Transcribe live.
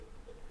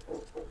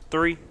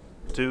3,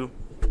 2,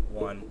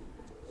 1,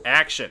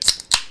 action.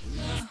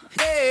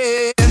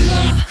 Hey,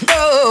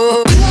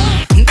 no,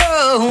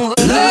 no,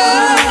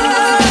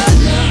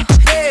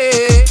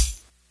 hey,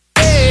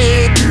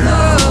 hey,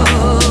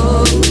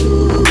 no,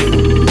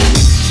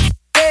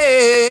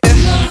 hey,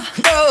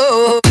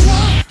 no,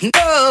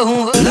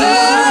 no,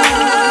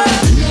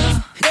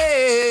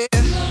 hey,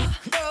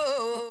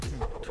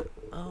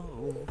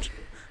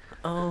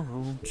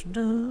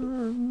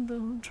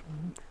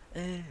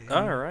 no.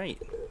 All right.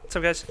 What's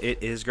up, guys? It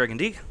is Greg and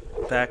Deke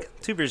back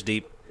 2 beers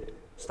deep.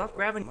 Stop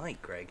grabbing the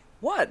mic, Greg.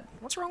 What?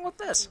 What's wrong with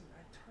this?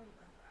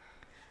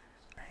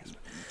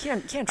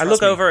 Can't trust I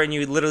look me. over and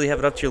you literally have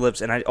it up to your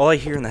lips, and all I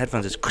hear in the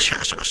headphones is. So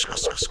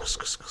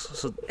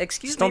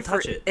Excuse just me don't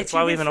touch for, it. That's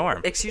why we have an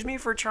arm. Excuse me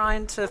for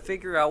trying to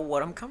figure out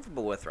what I'm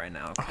comfortable with right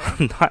now. Okay?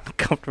 I'm not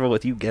comfortable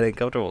with you getting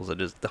comfortable, so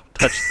just don't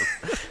touch them.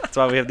 That's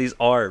why we have these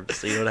arms,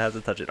 so you don't have to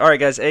touch it. All right,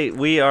 guys. Hey,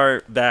 we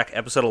are back.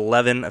 Episode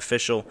 11,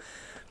 official.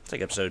 It's like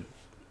episode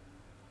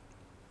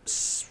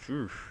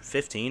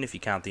 15 if you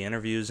count the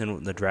interviews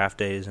and the draft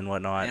days and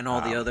whatnot. And all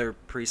the other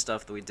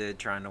pre-stuff that we did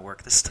trying to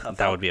work this stuff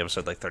That out. would be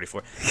episode like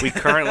 34. We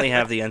currently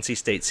have the NC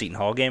State Seton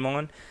Hall game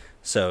on,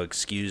 so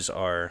excuse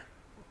our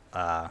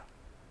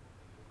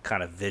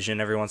kind of vision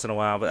every once in a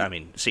while. But I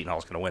mean, Seton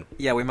Hall's going to win.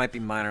 Yeah, we might be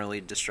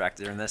minorly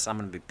distracted in this. I'm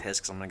going to be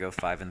pissed because I'm going to go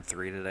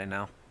 5-3 today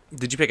now.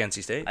 Did you pick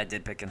NC State? I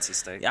did pick NC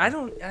State. Yeah, I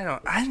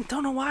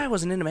don't know why I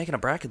wasn't into making a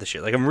bracket this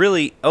year. Like, I'm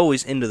really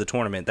always into the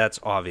tournament. That's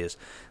obvious.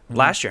 Mm-hmm.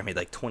 Last year I made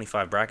like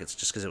 25 brackets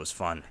just because it was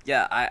fun.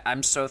 Yeah,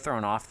 I'm so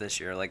thrown off this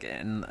year. Like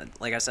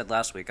I said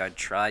last week, I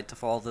tried to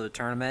follow the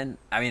tournament.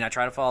 I mean, I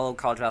tried to follow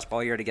college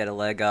basketball year to get a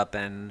leg up,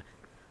 and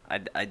I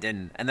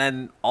didn't. And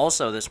then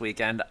also this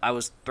weekend, I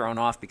was thrown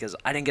off because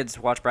I didn't get to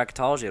watch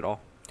bracketology at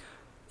all.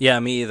 Yeah,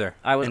 me either.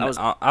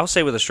 I'll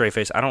say with a straight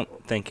face, I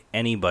don't think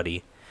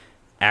anybody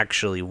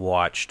actually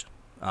watched.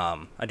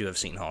 I do have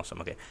Seton Hall, so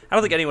I'm okay. I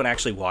don't think anyone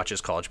actually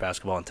watches college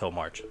basketball until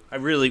March.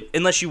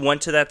 Unless you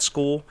went to that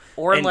school.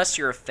 Or unless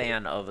you're a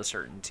fan of a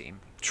certain team.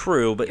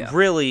 True, but Yeah.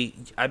 really,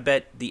 I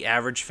bet the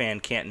average fan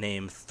can't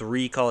name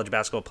 3 college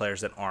basketball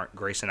players that aren't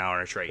Grayson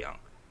Allen or Trae Young.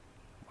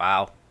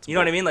 Wow. You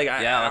know what I mean? Like,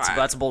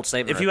 That's a bold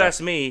statement. If you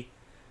ask me,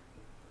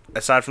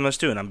 aside from those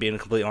two, and I'm being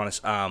completely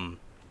honest,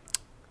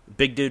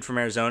 big dude from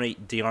Arizona,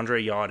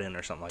 DeAndre Yadin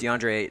or something like that.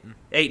 DeAndre Ayton.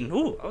 Ayton.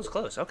 Ooh, I was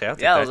close. Okay, I'll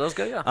take Yeah, that. that was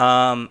good,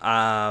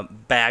 yeah.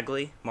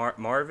 Bagley.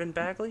 Marvin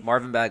Bagley?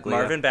 Marvin Bagley.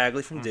 Marvin yeah.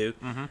 Bagley from Duke.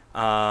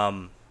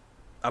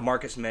 Mm-hmm.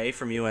 Marcus May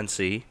from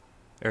UNC.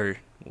 Or,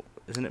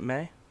 isn't it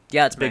May?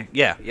 Yeah, it's Big, May.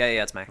 yeah.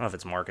 Yeah, it's May. I don't know if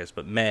it's Marcus,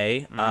 but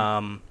May.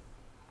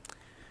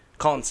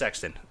 Colin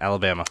Sexton,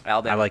 Alabama.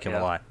 I like him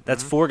a lot.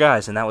 That's 4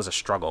 guys, and that was a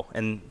struggle.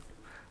 And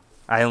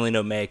I only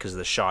know May because of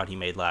the shot he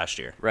made last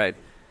year. Right.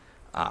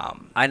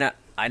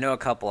 I know a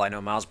couple. I know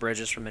Miles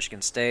Bridges from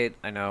Michigan State.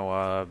 I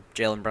know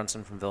Jalen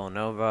Brunson from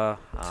Villanova.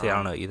 See, I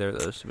don't know either of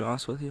those, to be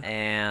honest with you.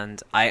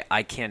 And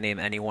I can't name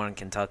anyone in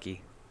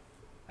Kentucky.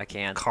 I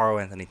can't. Carl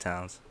Anthony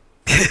Towns.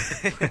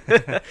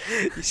 Sure.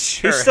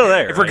 He's still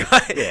there. If we're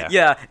right?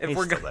 yeah. If He's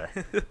we're still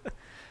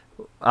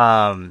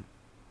there.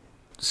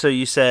 So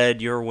you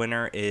said your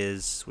winner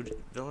is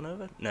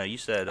Villanova? No, you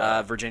said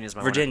Virginia's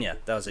my Virginia.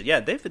 winner. That was it. Yeah,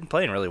 they've been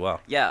playing really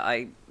well.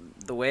 Yeah,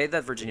 the way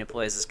that Virginia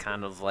plays is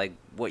kind of like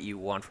what you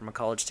want from a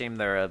college team.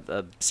 They're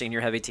a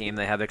senior-heavy team.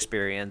 They have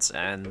experience,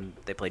 and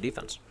they play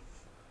defense.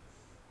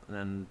 And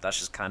then that's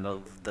just kind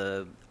of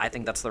I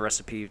think that's the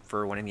recipe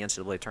for winning the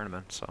NCAA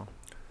tournament. So.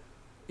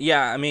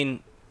 Yeah, I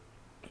mean,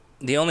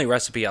 the only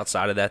recipe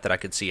outside of that I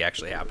could see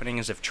actually happening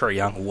is if Trae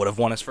Young would have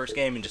won his first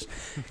game, and just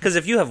because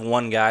if you have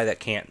one guy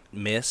that can't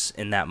miss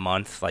in that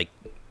month, like,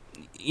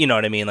 you know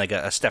what I mean, like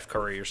a Steph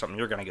Curry or something,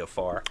 you're gonna go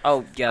far.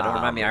 Oh yeah, don't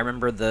remind me. I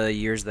remember the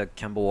years that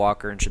Kemba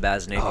Walker and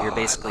Shabazz Napier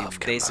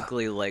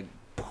basically like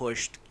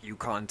pushed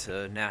UConn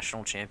to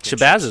national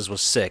championships. Shabazz's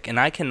was sick, and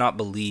I cannot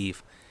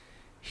believe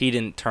he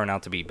didn't turn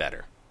out to be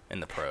better in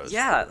the pros.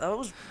 Yeah, that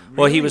was really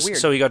well, he was weird.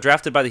 so he got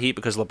drafted by the Heat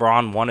because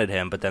LeBron wanted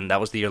him, but then that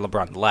was the year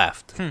LeBron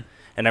left.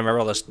 And I remember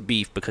all this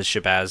beef because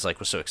Shabazz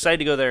was so excited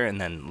to go there, and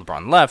then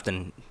LeBron left,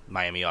 and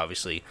Miami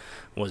obviously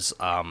was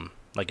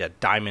like a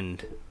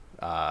diamond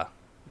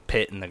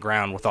pit in the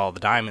ground with all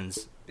the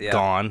diamonds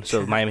gone,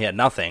 so Miami had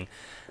nothing.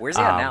 Where's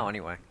he at now,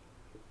 anyway?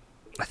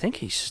 I think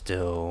he's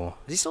still...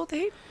 Is he still at the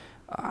Heat?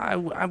 I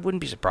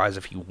wouldn't be surprised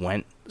if he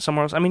went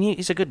somewhere else. I mean,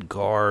 he's a good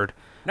guard.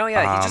 No,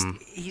 yeah,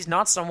 he's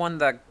not someone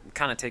that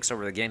kind of takes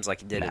over the games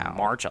like he did in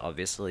March,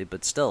 obviously,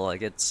 but still,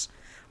 like, it's...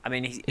 I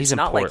mean, he's in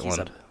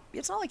Portland.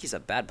 It's not like he's a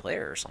bad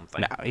player or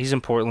something. No, he's in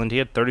Portland. He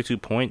had 32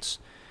 points.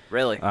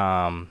 Really?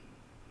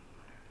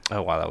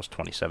 Oh, wow, that was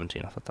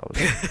 2017. I thought that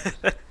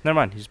was... Never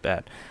mind, he's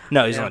bad.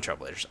 No, he's on the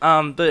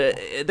Trailblazers.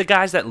 But the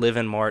guys that live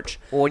in March...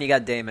 Well, when you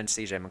got Dame and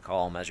CJ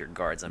McCollum as your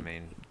guards, I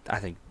mean... I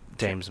think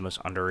Dame's the most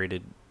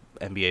underrated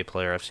NBA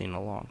player I've seen in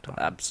a long time.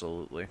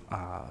 Absolutely.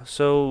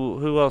 So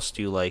who else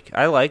do you like?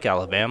 I like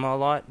Alabama a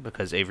lot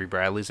because Avery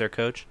Bradley's their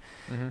coach.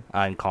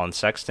 And Colin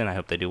Sexton, I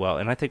hope they do well.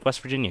 And I think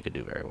West Virginia could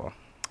do very well.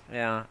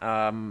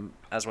 Yeah.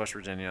 As West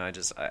Virginia,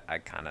 I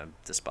kind of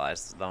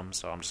despise them,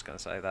 so I'm just gonna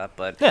say that.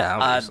 But Yeah,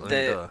 obviously,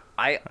 the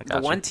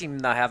gotcha. one team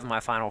that I have in my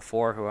Final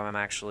Four, who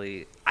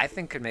I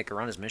think could make a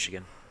run, is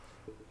Michigan.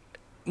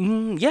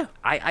 Yeah,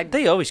 I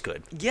they always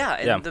could. Yeah,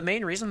 and Yeah. the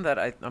main reason that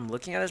I'm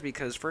looking at it is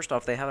because, first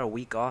off, they had a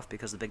week off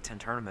because the Big Ten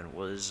tournament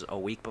was a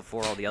week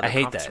before all the other I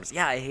hate conferences. that.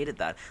 Yeah, I hated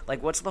that.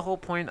 Like, what's the whole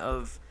point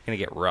of... Gonna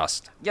get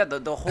rust. Yeah,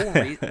 the whole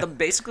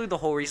basically the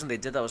whole reason they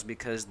did that was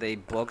because they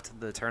booked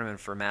the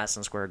tournament for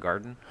Madison Square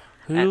Garden.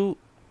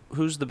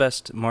 Who's the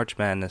best March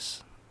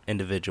Madness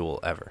individual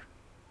ever?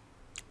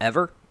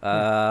 Ever?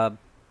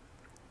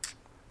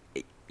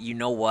 You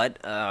know what?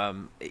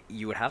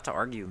 You would have to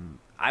argue...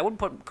 I would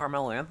put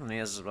Carmelo Anthony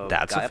as a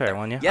That's guy a up fair there.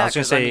 one, yeah. Yeah, I was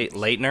gonna 'cause, say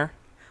Leitner,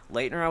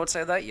 Leitner, I would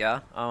say that, yeah.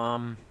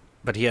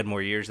 but he had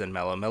more years than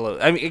Melo.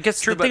 I mean, I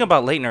guess True, the thing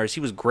about Leitner is he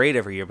was great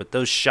every year, but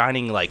those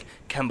shining like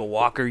Kemba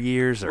Walker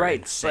years are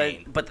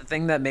insane. But the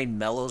thing that made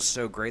Melo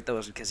so great, though,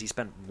 was because he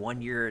spent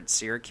 1 year at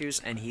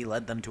Syracuse, and he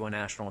led them to a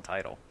national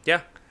title.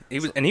 Yeah, he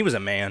was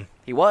a man.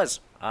 He was.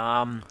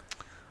 I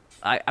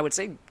would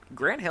say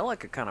Grant Hill, I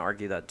could kind of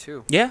argue that,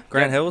 too. Yeah,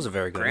 Grant Hill was a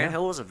very good. Grant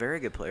Hill was a very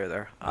good player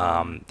there.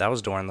 That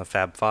was during the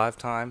Fab Five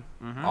time.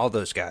 All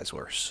those guys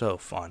were so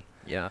fun.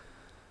 Yeah.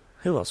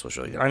 Who else was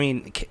really good? I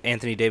mean,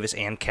 Anthony Davis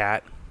and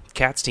Kat.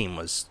 Kat's team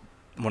was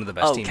one of the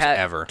best teams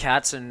ever.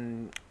 Katz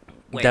and...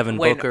 Devin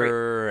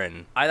Booker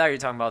and... I thought you were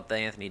talking about the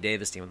Anthony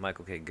Davis team with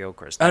Michael K.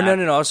 Gilchrist. Oh,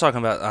 no. I was talking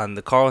about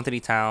the Karl Anthony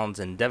Towns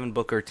and Devin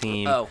Booker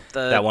team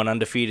that went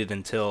undefeated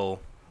until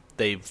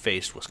they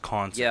faced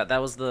Wisconsin. Yeah,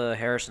 that was the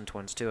Harrison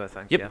twins, too, I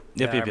think. Yep. Yeah,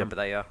 Yep. I remember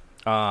that,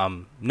 yeah.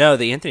 No,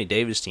 the Anthony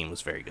Davis team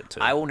was very good,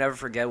 too. I will never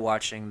forget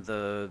watching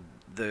the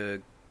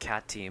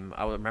Cat team.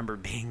 I remember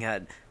being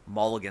at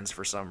Mulligan's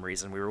for some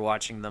reason. We were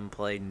watching them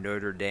play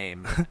Notre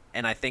Dame,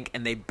 and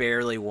they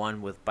barely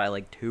won by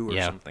like 2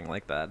 or something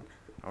like that.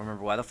 I don't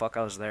remember why the fuck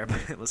I was there,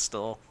 but it was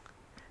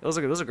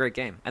a great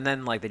game. And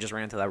then like they just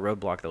ran into that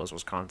roadblock that was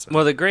Wisconsin.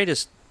 Well, the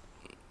greatest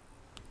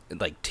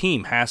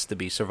team has to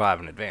be Survive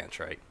and Advance,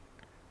 right?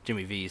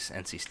 Jimmy V's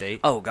NC State.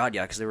 Oh god,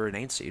 yeah, because they were an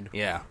 8 seed.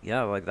 Yeah,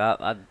 like that.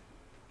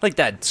 like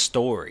that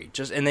story,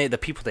 the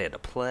people they had to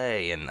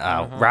play, and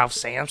Ralph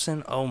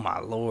Sampson. Oh my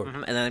lord!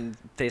 And then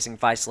facing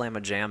Phi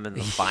Slamma Jam in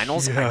the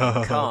finals. I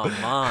mean, come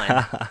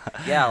on,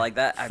 yeah, like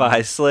that.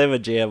 Phi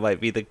Slamma Jam might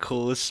be the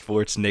coolest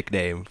sports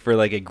nickname for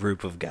like a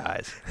group of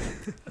guys.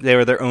 They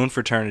were their own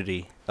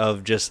fraternity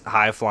of just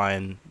high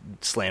flying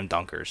slam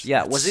dunkers.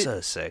 Yeah, was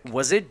so sick?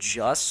 Was it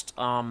just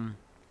Olajuwon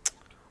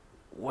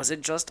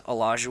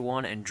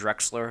and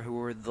Drexler who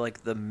were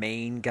like the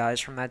main guys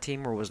from that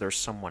team, or was there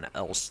someone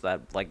else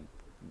that like?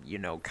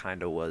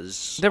 Kind of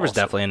was... There was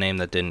definitely a name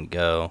that didn't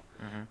go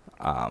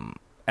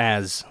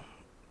as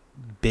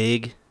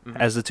big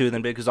as the two of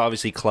them did, because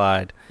obviously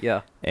Clyde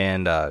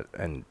and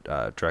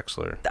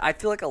Drexler. I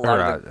feel like a lot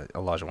of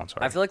Olajuwon,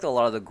 sorry. I feel like a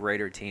lot of the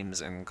greater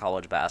teams in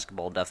college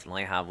basketball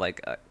definitely have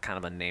like a kind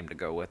of a name to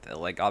go with it.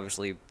 Like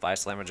obviously Phi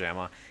Slamma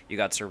Jamma, you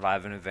got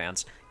Survive and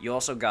Advance. You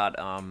also got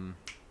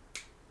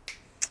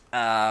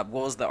what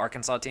was the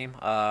Arkansas team?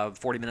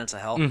 40 Minutes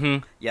of Hell.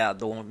 Mm-hmm. Yeah,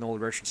 the one with Noel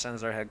Richardson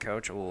as their head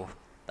coach. Ooh.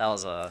 That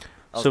was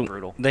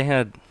brutal. They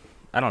had,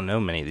 I don't know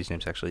many of these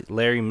names actually.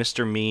 Larry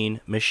Mr.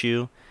 Mean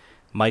Mishu,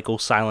 Michael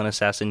Silent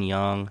Assassin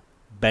Young,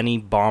 Benny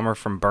Bomber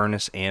from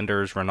Burness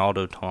Anders,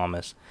 Ronaldo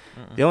Thomas.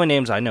 The only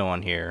names I know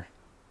on here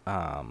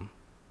are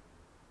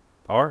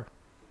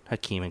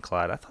Hakeem and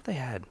Clyde. I thought they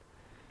had,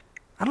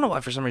 I don't know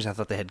why for some reason I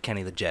thought they had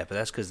Kenny the Jet, but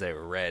that's because they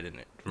were red and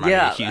it reminded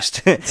me of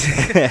Houston.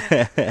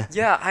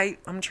 Yeah,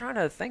 I'm trying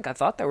to think. I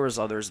thought there was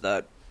others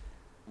that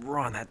were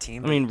on that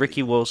team. I mean,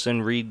 Ricky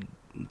Wilson, Reed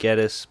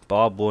Geddes,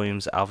 Bob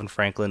Williams, Alvin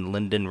Franklin,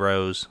 Lyndon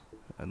Rose,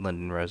 I've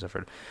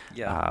heard.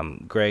 Yeah.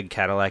 Greg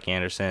Cadillac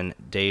Anderson,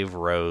 Dave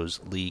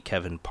Rose, Lee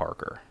Kevin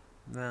Parker.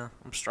 Yeah,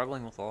 I'm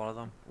struggling with a lot of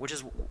them. Which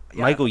is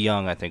Michael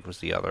Young, I think, was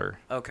the other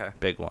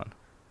big one.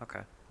 Okay.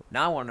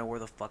 Now I want to know where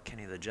the fuck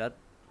Kenny the Jet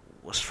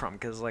was from,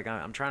 because like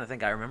I'm trying to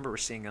think. I remember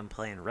seeing him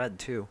play in red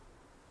too.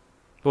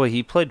 Boy,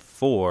 he played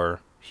for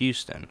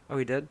Houston. Oh,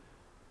 he did?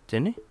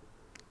 Didn't he?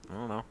 I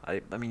don't know.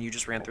 I mean, you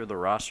just ran through the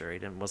roster.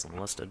 He wasn't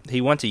listed. He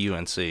went to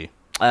UNC.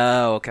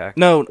 Oh, okay.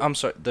 No, I'm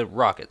sorry, the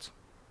Rockets.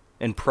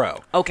 In pro.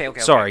 Okay.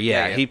 Sorry,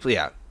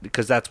 yeah.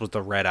 Because that's what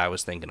the red I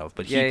was thinking of.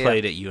 But he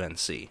played at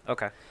UNC.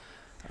 Okay.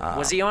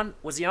 Was he on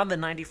the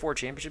 '94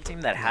 championship team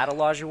that had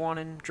Olajuwon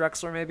and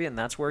Drexler maybe, and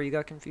that's where you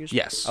got confused?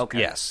 Yes. Okay.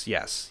 Yes.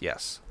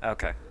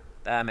 Okay,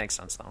 that makes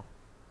sense though.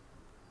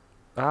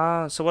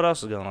 So what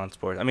else is going on in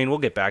sports? I mean, we'll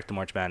get back to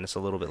March Madness a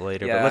little bit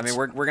later. Yeah, but I mean,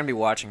 we're gonna be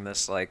watching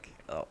this like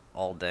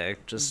all day.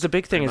 Just the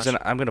big thing is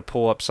that I'm gonna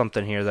pull up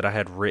something here that I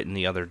had written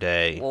the other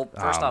day. Well,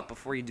 first off,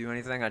 before you do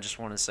anything, I just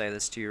want to say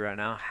this to you right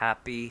now: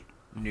 Happy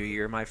New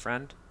Year, my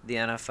friend. The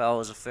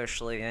NFL is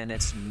officially in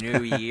its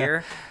new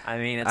year. I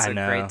mean, it's a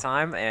great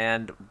time,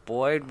 and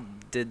boy,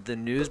 did the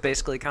news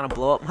basically kind of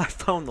blow up my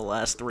phone the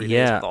last 3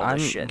 days with all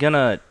this shit. I'm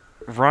gonna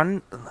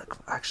run.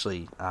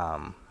 Actually,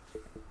 I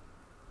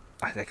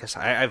guess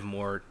I have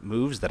more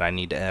moves that I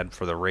need to add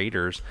for the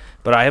Raiders,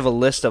 but I have a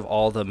list of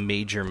all the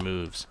major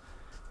moves.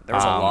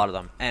 There's a lot of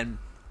them, and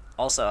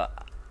also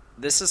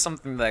this is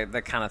something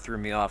that kind of threw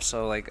me off.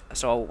 So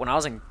when I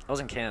was in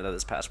Canada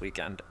this past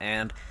weekend,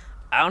 and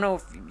I don't know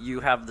if you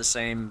have the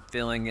same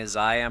feeling as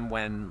I am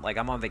when like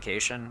I'm on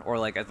vacation or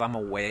like if I'm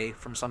away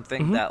from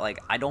something that like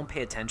I don't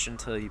pay attention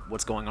to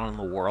what's going on in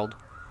the world.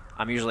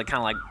 I'm usually kind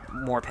of like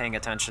more paying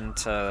attention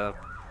to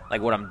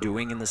like what I'm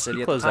doing in the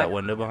city. Close that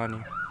window behind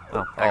you.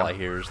 Oh, All I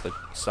hear is the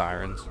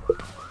sirens.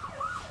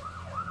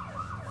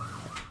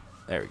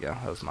 There we go.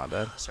 That was my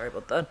bad. Sorry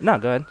about that. No,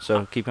 go ahead.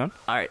 So keep going.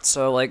 All right,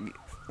 so like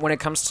when it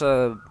comes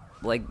to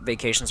like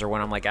vacations or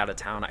when I'm like out of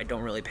town, I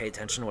don't really pay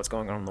attention to what's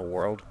going on in the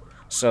world.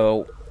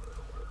 So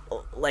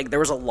like there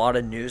was a lot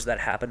of news that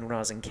happened when I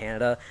was in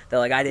Canada that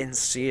like I didn't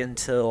see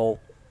until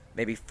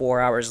maybe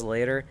 4 hours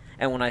later,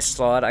 and when I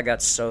saw it, I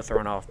got so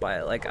thrown off by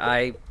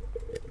it.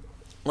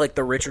 Like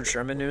the Richard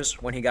Sherman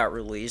news when he got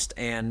released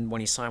and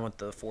when he signed with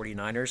the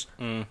 49ers,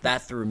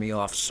 that threw me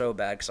off so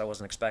bad because I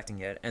wasn't expecting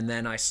it. And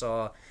then I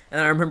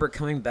remember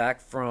coming back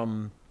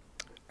from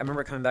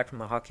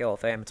the Hockey Hall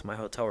of Fame to my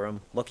hotel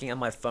room, looking at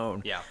my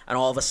phone, and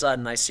all of a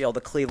sudden I see all the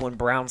Cleveland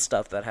Browns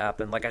stuff that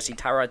happened. Like I see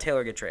Tyrod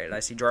Taylor get traded,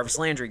 I see Jarvis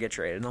Landry get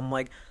traded, and I'm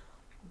like,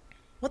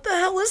 what the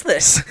hell is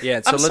this? Yeah,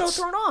 so I'm so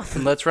thrown off.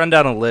 Let's run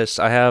down a list.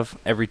 I have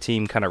every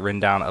team kind of written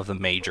down of the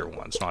major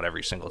ones, not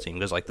every single team,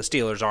 because like the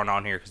Steelers aren't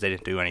on here because they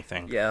didn't do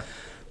anything. Yeah.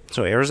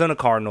 So Arizona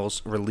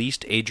Cardinals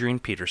released Adrian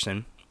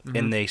Peterson,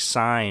 and they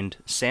signed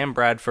Sam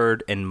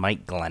Bradford and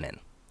Mike Glennon.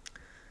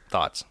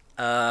 Thoughts?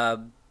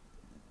 Eric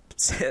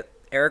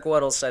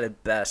Weddle said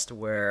it best,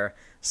 where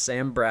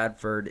Sam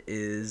Bradford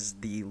is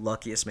the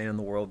luckiest man in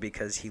the world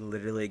because he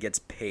literally gets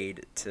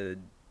paid to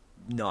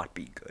not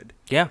be good.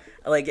 Yeah.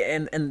 Like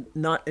and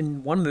not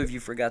in one move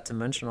you forgot to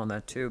mention on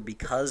that too,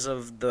 because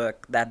of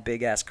that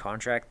big ass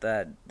contract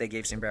that they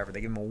gave Sam Bradford. They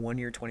gave him a 1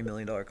 year $20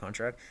 million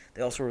contract.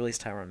 They also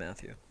released Tyrann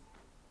Mathieu.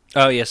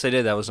 Oh yes, they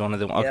did. That was one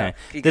of the okay.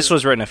 Yeah, this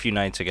was written a few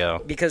nights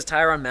ago. Because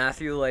Tyrann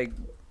Mathieu, like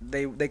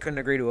they couldn't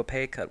agree to a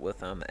pay cut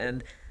with him,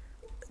 and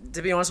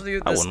to be honest with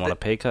you, I wouldn't want a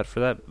pay cut for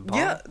that. Ball.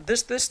 Yeah,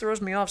 this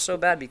throws me off so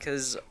bad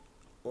because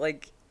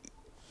like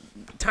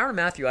Tyrann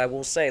Mathieu, I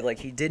will say, like,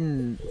 he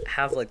didn't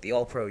have, like, the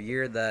all-pro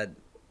year that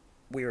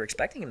we were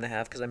expecting him to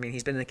have, because, I mean,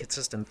 he's been a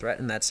consistent threat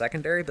in that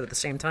secondary, but at the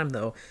same time,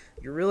 though,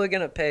 you're really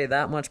going to pay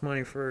that much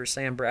money for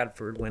Sam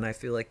Bradford when I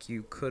feel like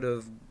you could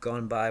have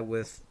gone by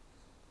with...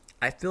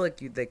 I feel like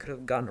they could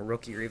have gotten a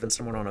rookie or even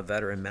someone on a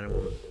veteran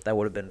minimum that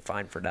would have been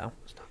fine for now.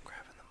 Stop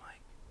grabbing the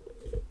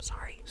mic.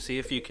 Sorry. See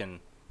if you can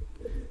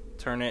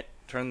turn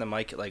the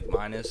mic like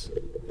mine is.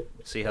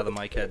 See how the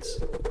mic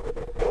heads,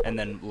 and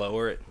then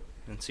lower it.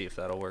 And see if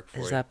that'll work for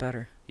you. Is that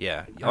better?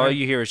 Yeah. All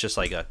you hear is just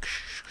like a...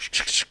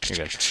 You're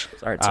good.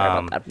 Sorry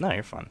about that. No,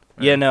 you're fine.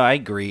 Yeah, no, I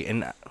agree.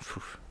 And I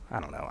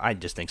don't know. I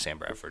just think Sam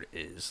Bradford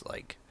is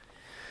like...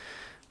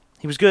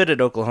 He was good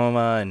at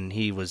Oklahoma, and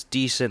he was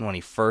decent when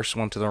he first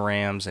went to the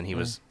Rams, and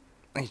he's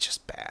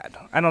just bad.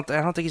 I don't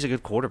think he's a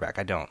good quarterback.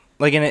 I don't.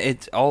 Like, and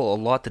it's all a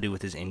lot to do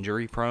with his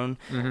injury prone.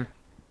 Mm-hmm.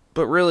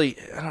 But really,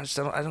 I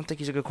don't think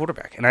he's a good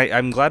quarterback. And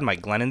I'm glad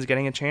Mike Glennon's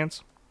getting a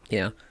chance.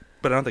 Yeah.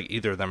 But I don't think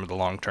either of them are the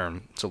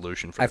long-term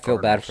solution for the I feel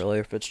bad for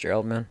Larry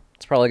Fitzgerald, man.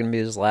 It's probably going to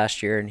be his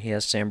last year, and he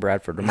has Sam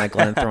Bradford and Mike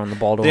Glennon throwing the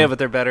ball to him. Yeah, but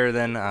they're better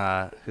than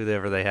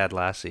whoever they had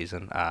last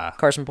season.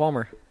 Carson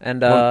Palmer.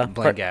 And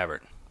Blaine Gabbert.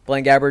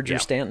 Blaine Gabbert, Drew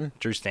Stanton.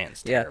 Drew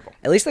Stanton's terrible.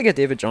 At least they get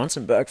David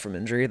Johnson back from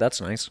injury. That's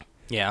nice.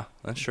 Yeah,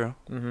 that's true.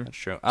 Mm-hmm. That's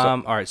true.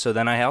 All right, so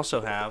then I also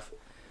have...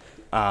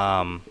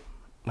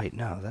 wait,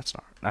 no, that's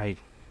not... I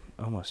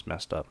almost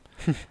messed up.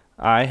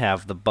 I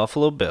have the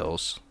Buffalo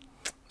Bills...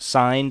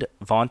 signed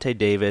Vontae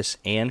Davis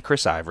and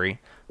Chris Ivory,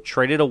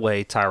 traded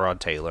away Tyrod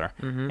Taylor,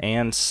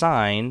 and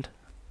signed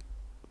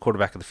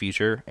quarterback of the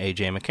future,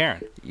 A.J.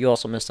 McCarron. You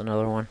also missed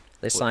another one.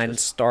 They signed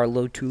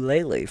Starlo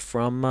Tulele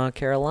from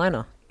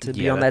Carolina to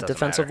be on that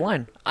defensive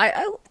line.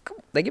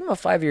 They give him a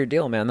 5-year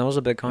deal, man. That was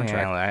a big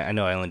contract. Yeah, I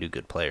know I only do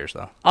good players,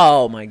 though.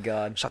 Oh, my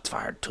God. Shots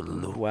fired,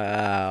 Tululu.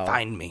 Wow.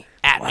 Find me.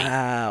 At me.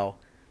 Wow.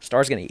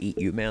 Star's going to eat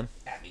you, man.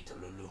 At me, Tululu.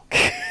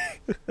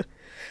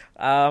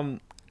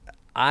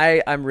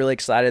 I'm really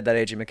excited that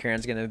A.J.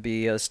 McCarron's going to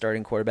be a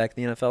starting quarterback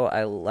in the NFL.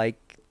 I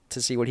like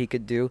to see what he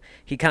could do.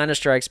 He kind of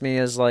strikes me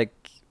as like,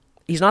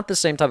 he's not the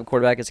same type of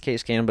quarterback as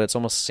Case Keenum, but it's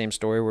almost the same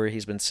story where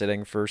he's been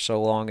sitting for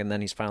so long and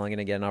then he's finally going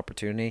to get an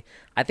opportunity.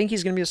 I think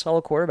he's going to be a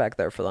solid quarterback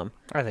there for them.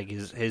 I think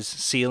his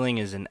ceiling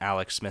is an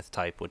Alex Smith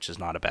type, which is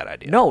not a bad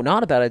idea. No,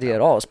 not a bad idea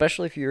at all,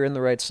 especially if you're in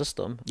the right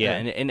system. Yeah,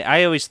 and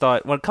I always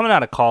thought, when coming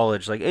out of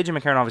college, like A.J.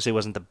 McCarron obviously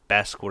wasn't the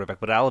best quarterback,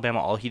 but at Alabama,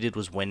 all he did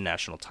was win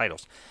national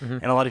titles.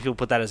 And a lot of people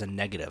put that as a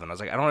negative, and I was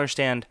like, I don't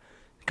understand.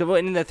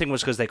 And that thing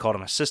was because they called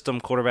him a system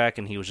quarterback,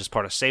 and he was just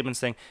part of Saban's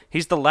thing.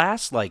 He's the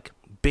last, like,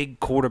 big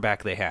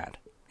quarterback they had.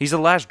 He's the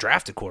last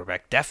drafted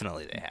quarterback,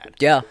 definitely, they had.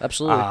 Yeah,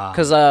 absolutely.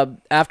 Because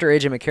after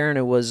A.J. McCarron,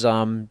 it was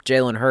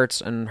Jalen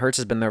Hurts, and Hurts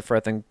has been there for, I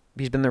think,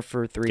 he's been there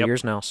for 3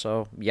 years now.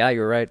 So, yeah,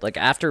 you're right. Like,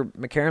 after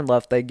McCarron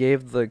left, they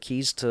gave the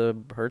keys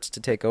to Hurts to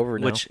take over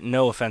now. Which,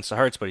 no offense to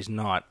Hurts, but he's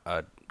not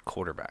a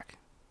quarterback.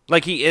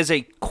 Like, he is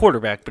a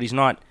quarterback, but he's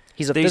not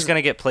He's a He's going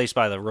to get placed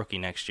by the rookie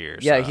next year.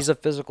 Yeah, so. he's a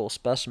physical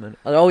specimen.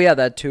 Oh yeah,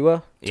 that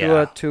Tua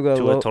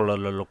Tagovailoa,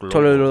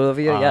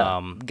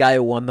 yeah, guy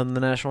who won them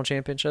the national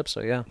championship.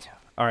 So yeah.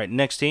 All right,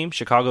 next team,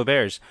 Chicago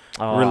Bears.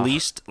 Oh.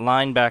 Released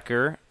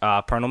linebacker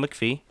Pernell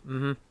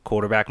McPhee,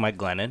 quarterback Mike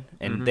Glennon,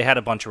 and they had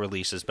a bunch of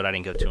releases, but I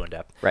didn't go too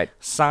in-depth. Right.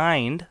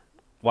 Signed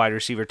wide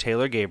receiver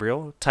Taylor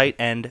Gabriel, tight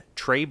end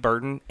Trey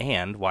Burton,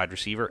 and wide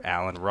receiver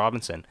Allen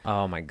Robinson.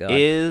 Oh my God.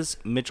 Is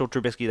Mitchell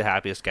Trubisky the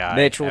happiest guy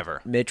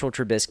ever? Mitchell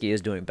Trubisky is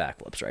doing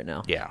backflips right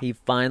now. Yeah. He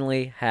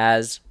finally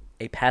has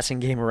a passing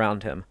game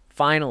around him.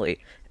 Finally.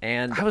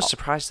 And I was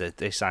surprised that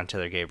they signed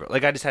Taylor Gabriel.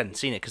 Like, I just hadn't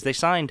seen it because they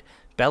signed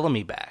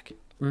Bellamy back.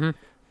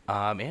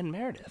 And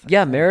Meredith.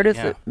 Yeah, Meredith.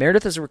 Yeah.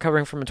 Meredith is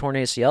recovering from a torn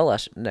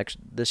ACL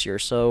this year,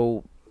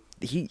 so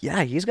he's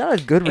got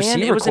a good receiver.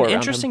 And it was core an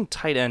around interesting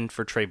tight end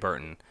for Trey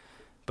Burton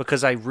because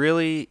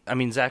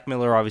Zach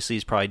Miller obviously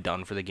is probably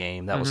done for the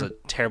game. That was a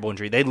terrible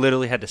injury. They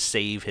literally had to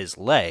save his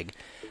leg.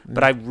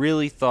 But I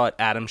really thought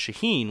Adam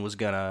Shaheen was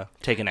gonna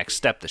take a next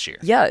step this year.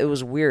 Yeah, it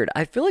was weird.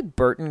 I feel like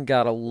Burton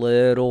got a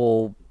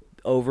little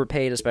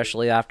overpaid,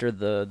 especially after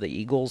the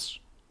Eagles.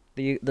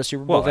 The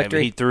Super Bowl victory.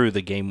 I mean, he threw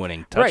the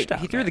game-winning touchdown. Right,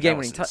 he threw the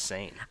game-winning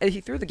touchdown.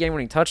 He threw the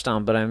game-winning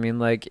touchdown, but I mean,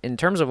 like in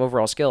terms of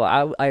overall skill,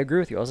 I agree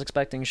with you. I was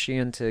expecting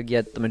Sheehan to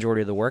get the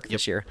majority of the work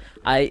this year.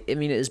 I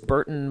mean, is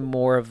Burton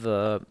more of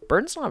a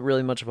Burton's not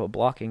really much of a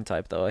blocking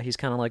type though. He's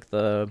kind of like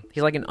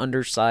he's like an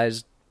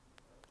undersized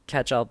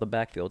catch out the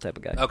backfield type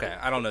of guy. Okay,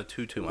 I don't know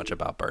too much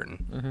about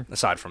Burton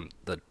aside from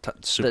the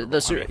Super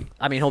Bowl.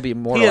 I mean, he'll be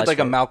more. He had like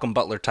a Malcolm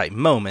Butler type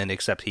moment,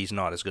 except he's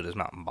not as good as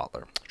Malcolm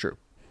Butler. True.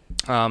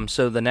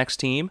 So the next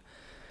team,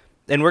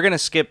 and we're going to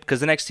skip,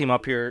 because the next team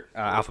up here,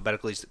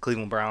 alphabetically, is the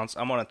Cleveland Browns.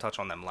 I'm going to touch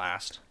on them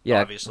last,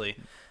 obviously.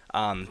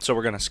 So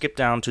we're going to skip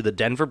down to the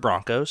Denver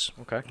Broncos,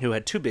 who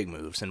had two big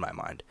moves in my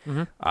mind.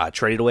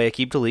 Traded away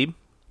Aqib Talib,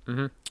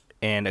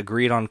 and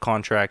agreed on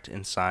contract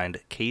and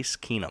signed Case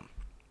Keenum,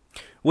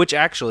 which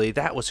actually,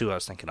 that was who I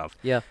was thinking of.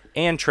 Yeah.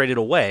 And traded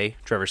away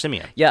Trevor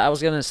Siemian. Yeah, I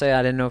was going to say,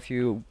 I didn't know if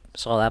you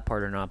saw that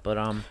part or not, but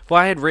well,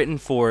 I had written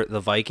for the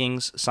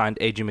Vikings, signed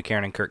A.J.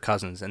 McCarron and Kirk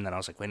Cousins, and then I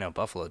was like, wait, no,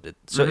 Buffalo did.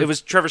 So it was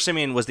Trevor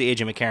Siemian was the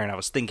A.J. McCarron I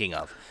was thinking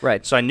of.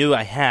 Right. So I knew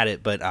I had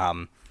it, but I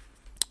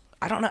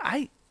don't know.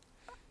 I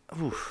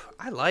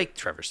like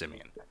Trevor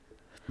Siemian.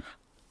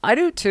 I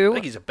do too. I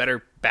think he's a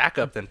better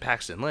backup than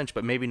Paxton Lynch,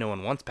 but maybe no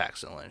one wants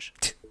Paxton Lynch.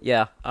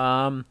 Yeah.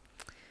 I'm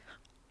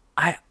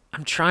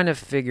trying to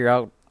figure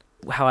out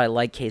how I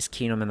like Case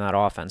Keenum in that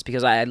offense,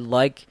 because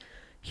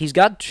he's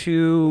got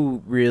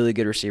two really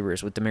good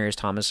receivers with Demaryius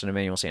Thomas and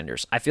Emmanuel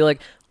Sanders. I feel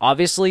like,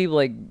 obviously,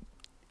 like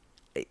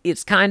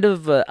it's kind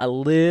of a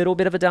little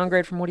bit of a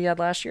downgrade from what he had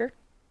last year,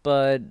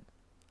 but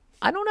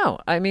I don't know.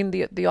 I mean,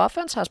 the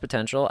offense has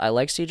potential. I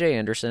like C.J.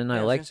 Anderson. Yeah,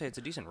 I was going to say, it's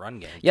a decent run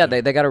game. Yeah,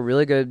 they got a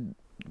really good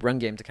run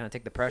game to kind of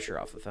take the pressure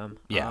off of him.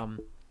 Yeah.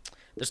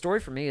 The story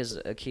for me is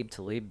Aqib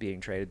Talib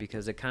being traded,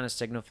 because it kind of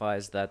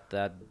signifies that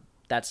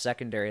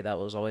secondary that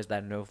was always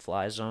that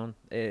no-fly zone.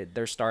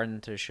 They're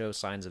starting to show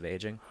signs of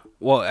aging.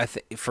 Well,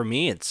 for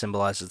me, it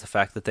symbolizes the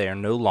fact that they are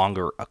no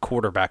longer a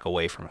quarterback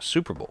away from a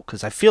Super Bowl.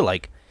 Because I feel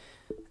like,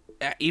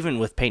 even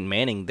with Peyton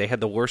Manning, they had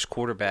the worst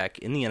quarterback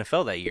in the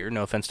NFL that year.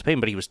 No offense to Peyton,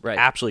 but he was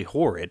absolutely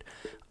horrid.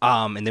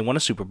 And they won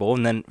a Super Bowl,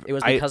 and then it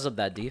was because of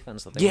that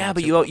defense that they won. Yeah,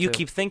 but you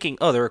keep thinking,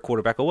 oh, they're a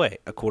quarterback away.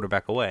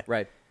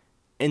 Right.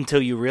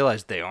 Until you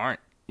realize they aren't.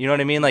 You know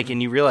what I mean? Like,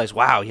 and you realize,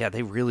 wow, yeah,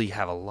 they really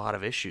have a lot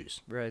of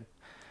issues. Right.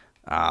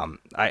 I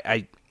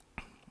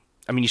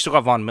mean, you still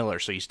got Von Miller,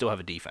 so you still have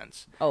a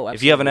defense. Oh, absolutely.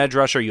 If you have an edge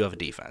rusher, you have a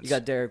defense. You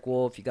got Derek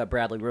Wolfe, you got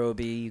Bradley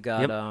Roby, you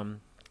got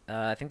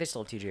I think they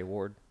still have T.J.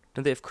 Ward.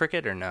 Don't they have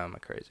Cricket, or no? Am I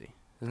crazy?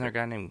 Isn't there a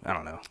guy named, I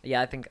don't know.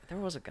 Yeah, I think there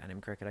was a guy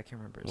named Cricket. I can't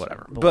remember his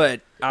Whatever. name.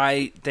 But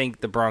I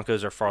think the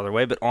Broncos are farther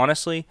away. But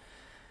honestly,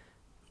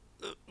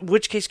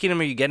 which Case Keenum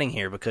are you getting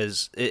here?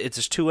 Because it's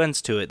just two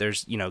ends to it.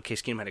 There's,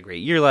 Case Keenum had a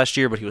great year last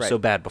year, but he was so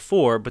bad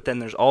before. But then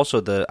there's also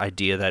the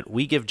idea that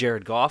we give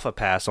Jared Goff a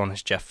pass on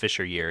his Jeff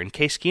Fisher year, and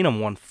Case Keenum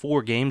won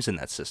 4 games in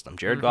that system.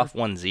 Jared Goff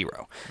won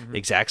 0.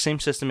 Exact same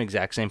system,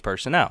 exact same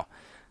personnel.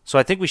 So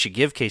I think we should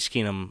give Case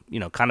Keenum,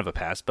 kind of a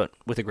pass, but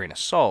with a grain of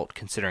salt,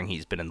 considering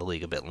he's been in the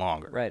league a bit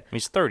longer. Right.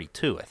 He's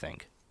 32, I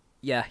think.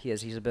 Yeah, he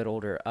is. He's a bit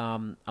older.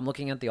 I'm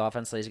looking at the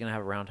offense that he's going to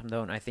have around him,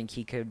 though, and I think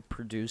he could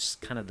produce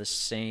kind of the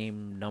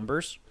same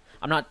numbers.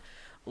 I'm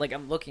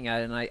looking at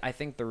it, and I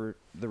think the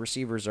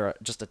receivers are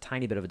just a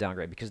tiny bit of a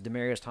downgrade, because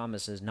Demaryius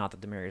Thomas is not the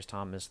Demaryius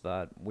Thomas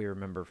that we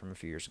remember from a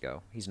few years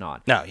ago. He's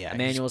not. No, yeah.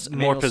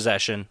 More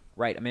possession.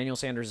 Right. Emmanuel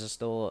Sanders is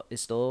still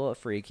a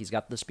freak. He's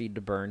got the speed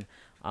to burn.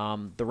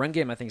 The run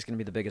game, I think, is going to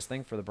be the biggest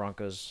thing for the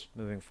Broncos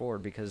moving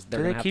forward, because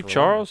they're going to have to keep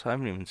Charles? I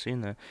haven't even seen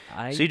that.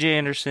 C.J.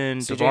 Anderson,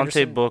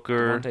 Devontae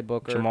Booker,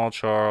 Jamal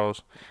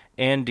Charles,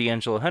 and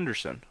D'Angelo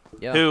Henderson,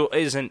 who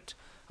isn't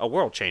a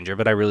world changer,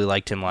 but I really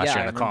liked him last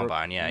year in the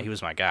Combine. Yeah, he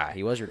was my guy.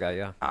 He was your guy,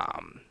 yeah.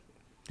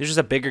 He's just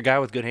a bigger guy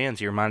with good hands.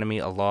 He reminded me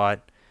a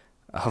lot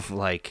of,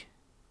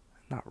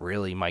 not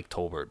really Mike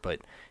Tolbert, but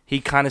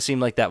he kind of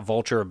seemed like that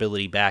vulture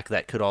ability back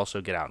that could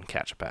also get out and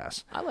catch a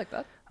pass. I like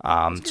that.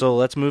 So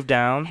let's move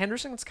down.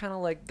 Henderson's kind of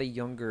like the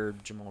younger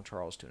Jamal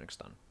Charles to an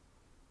extent.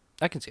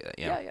 I can see that,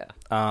 yeah.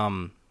 Yeah.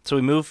 So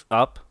we move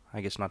up,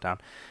 I guess not down,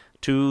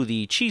 to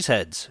the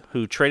Cheeseheads,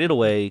 who traded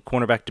away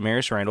cornerback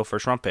Demarius Randall,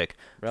 first-round pick,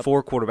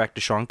 for quarterback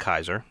Deshaun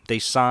Kaiser. They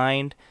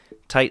signed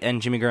tight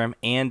end Jimmy Graham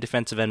and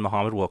defensive end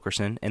Muhammad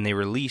Wilkerson, and they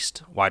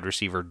released wide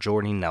receiver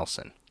Jordy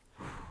Nelson.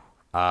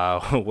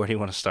 Where do you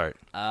want to start?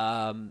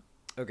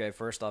 Okay,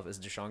 first off, is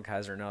Deshaun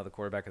Kaiser now the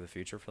quarterback of the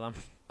future for them?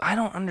 I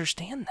don't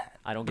understand that.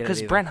 I don't get it because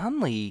either. Brent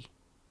Hundley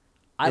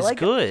is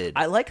good.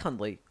 I like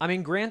Hundley. I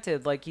mean,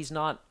 granted, like he's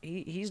not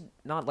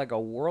like a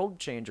world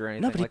changer or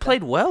anything. No, but he like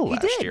played that. well He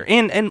last did. year.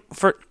 And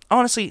for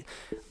honestly,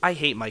 I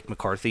hate Mike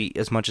McCarthy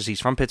as much as he's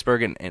from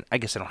Pittsburgh, and I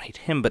guess I don't hate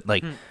him, but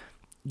like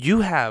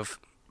you have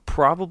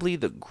probably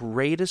the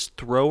greatest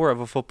thrower of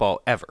a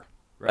football ever.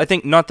 Right. I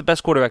think not the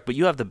best quarterback, but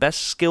you have the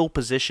best skill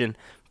position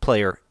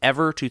player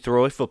ever to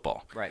throw a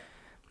football. Right.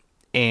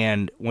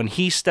 And when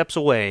he steps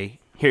away,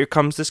 here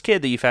comes this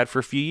kid that you've had for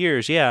a few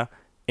years, yeah,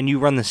 and you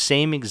run the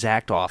same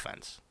exact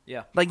offense.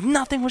 Yeah. Like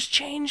nothing was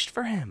changed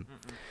for him.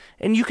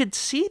 And you could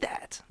see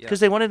that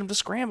because Yeah. they wanted him to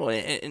scramble.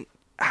 And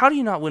how do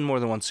you not win more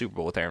than one Super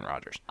Bowl with Aaron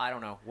Rodgers? I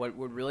don't know. What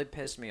would really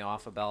piss me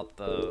off about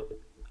the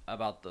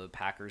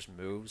Packers'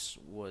 moves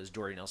was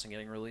Jordy Nelson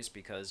getting released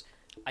because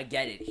I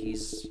get it.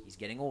 He's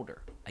getting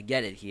older. I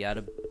get it. He had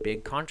a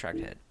big contract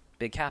hit,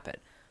 big cap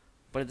hit.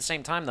 But at the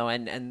same time, though,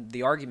 and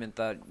the argument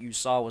that you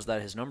saw was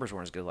that his numbers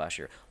weren't as good last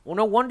year. Well,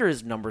 no wonder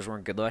his numbers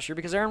weren't good last year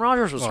because Aaron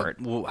Rodgers was hurt.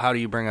 Well, how do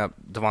you bring up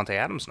Devontae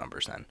Adams'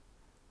 numbers then?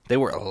 They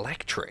were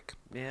electric.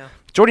 Yeah.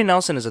 Jordy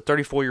Nelson is a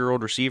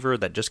 34-year-old receiver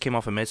that just came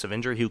off a massive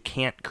injury who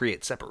can't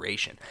create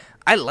separation.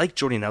 I like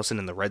Jordy Nelson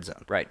in the red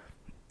zone. Right.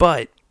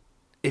 But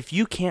if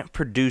you can't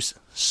produce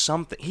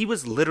something, he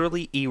was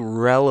literally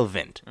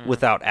irrelevant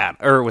without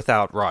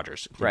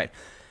Rodgers. Right.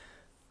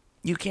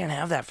 You can't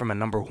have that from a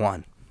number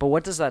one. But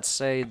what does that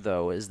say,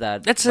 though? Is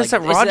that That says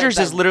that Rodgers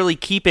is literally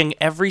keeping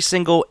every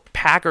single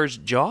Packers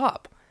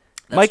job.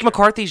 Mike true.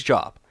 McCarthy's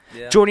job.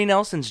 Yeah. Jordy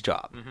Nelson's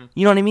job.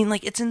 You know what I mean?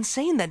 Like, it's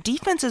insane. That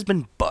defense has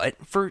been butt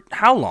for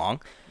how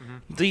long?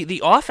 The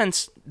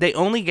offense, they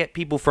only get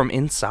people from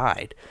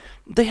inside.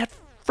 They had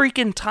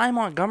freaking Ty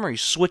Montgomery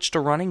switch to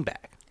running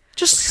back.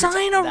 Just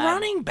sign a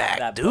running back,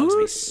 that dude. bugs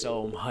me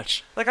so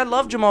much. Like, I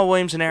love Jamal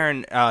Williams and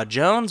Aaron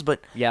Jones, but,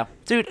 Yeah.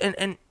 dude,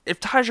 and if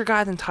Ty's your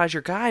guy, then Ty's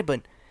your guy,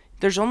 but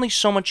there's only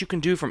so much you can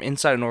do from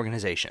inside an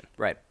organization.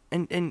 Right.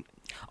 And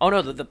Oh,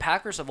 no, the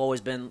Packers have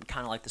always been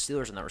kind of like the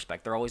Steelers in that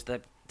respect. They're always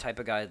the type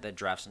of guy that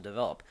drafts and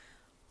develop.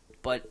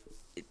 But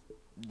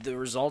the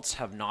results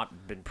have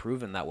not been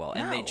proven that well.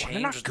 And No, they they're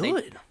changed, not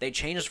good. They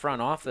changed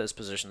front office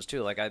positions,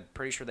 too. Like, I'm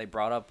pretty sure they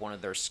brought up one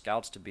of their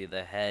scouts to be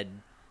the head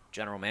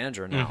general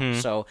manager now.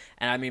 So,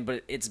 and I mean,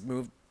 but it's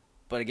moved.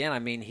 But again, I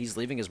mean, he's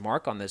leaving his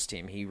mark on this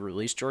team. He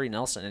released Jordy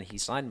Nelson, and he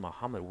signed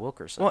Muhammad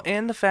Wilkerson. well,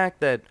 and the fact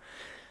that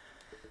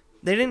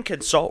they didn't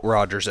consult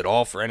Rodgers at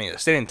all for any of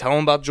this. They didn't tell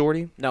him about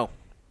Jordy. No.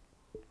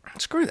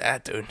 Screw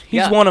that, dude. He's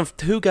Yeah. one of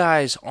two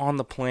guys on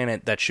the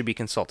planet that should be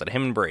consulted.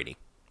 Him and Brady.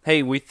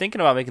 Hey, we're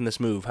thinking about making this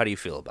move. How do you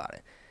feel about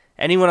it?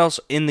 Anyone else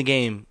in the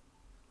game,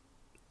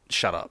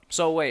 shut up.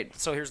 So wait,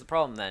 so here's the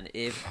problem then.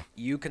 If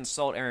you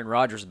consult Aaron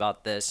Rodgers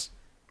about this,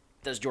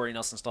 does Jordy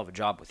Nelson still have a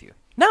job with you?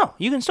 No,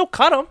 you can still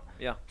cut him.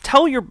 Yeah.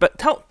 Tell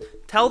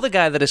the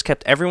guy that has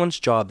kept everyone's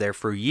job there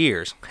for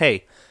years,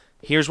 hey,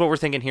 here's what we're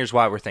thinking, here's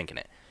why we're thinking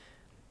it.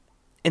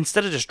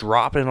 Instead of just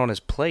dropping it on his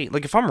plate.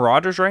 Like, if I'm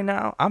Rodgers right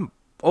now, I'm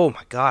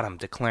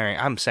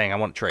saying I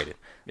want to trade it.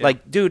 Yeah.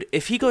 Like, dude,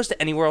 if he goes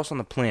to anywhere else on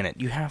the planet,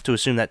 you have to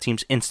assume that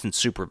team's instant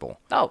Super Bowl.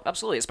 Oh,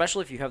 absolutely.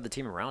 Especially if you have the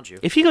team around you.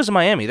 If he goes to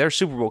Miami, they're a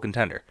Super Bowl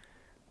contender.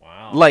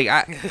 Wow. Like,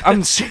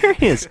 I'm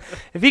serious.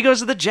 If he goes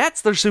to the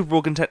Jets, they're Super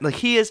Bowl contender. Like,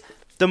 he is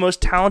the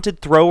most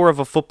talented thrower of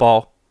a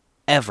football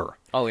ever.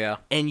 Oh, yeah.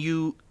 And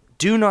you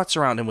do not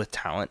surround him with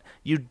talent.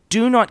 You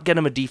do not get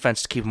him a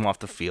defense to keep him off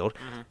the field.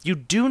 You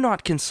do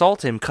not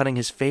consult him cutting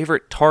his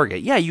favorite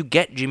target. Yeah, you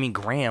get Jimmy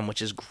Graham,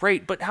 which is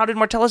great, but how did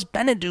Martellus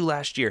Bennett do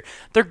last year?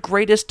 Their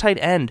greatest tight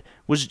end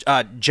was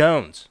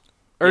Jones.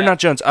 Or Yeah. not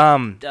Jones.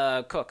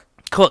 Cook.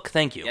 Cook,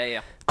 thank you.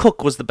 Yeah.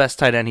 Cook was the best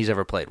tight end he's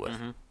ever played with.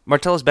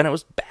 Martellus Bennett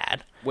was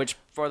bad. Which,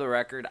 for the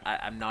record,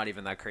 I'm not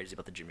even that crazy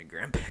about the Jimmy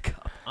Graham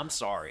pickup. I'm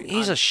sorry.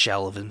 He's I'm, a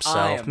shell of I himself,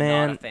 am not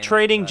man. a fan of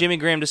Trading that. Jimmy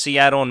Graham to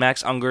Seattle and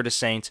Max Unger to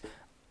Saints,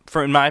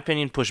 in my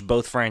opinion, pushed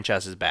both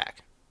franchises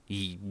back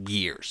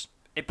years.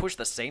 It pushed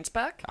the Saints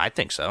back? I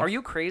think so. Are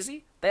you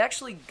crazy? They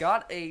actually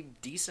got a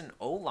decent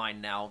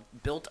O-line now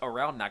built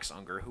around Max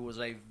Unger, who was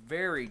a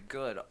very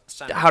good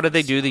center. How did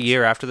they do the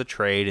year after the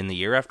trade and the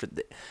year after?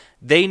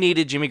 They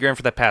needed Jimmy Graham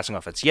for that passing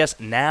offense. Yes,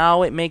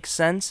 now it makes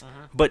sense,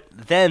 but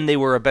then they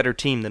were a better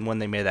team than when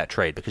they made that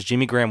trade because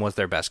Jimmy Graham was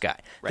their best guy.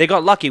 They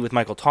got lucky with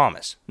Michael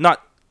Thomas.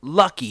 Not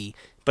lucky,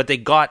 but But they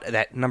got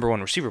that number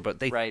one receiver, but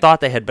they Right.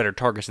 thought they had better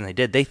targets than they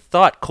did. They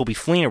thought Colby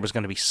Fleener was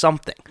going to be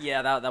something.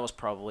 Yeah, that was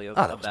probably a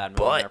that was bad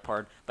move on butt. their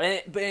part.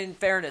 But in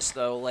fairness,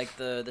 though, like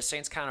the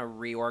Saints kind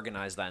of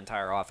reorganized that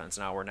entire offense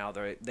now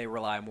they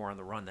rely more on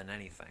the run than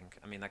anything.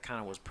 I mean, that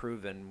kind of was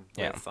proven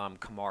with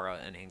Kamara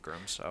and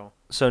Ingram.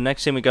 So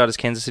next team we got is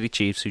Kansas City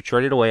Chiefs, who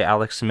traded away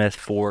Alex Smith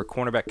for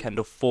cornerback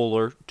Kendall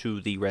Fuller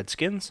to the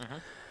Redskins.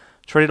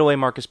 Traded away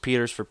Marcus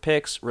Peters for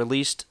picks,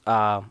 released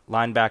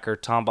linebacker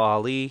Tamba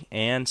Ali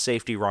and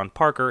safety Ron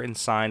Parker, and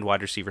signed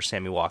wide receiver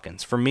Sammy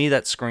Watkins. For me,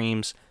 that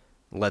screams,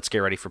 let's get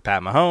ready for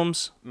Pat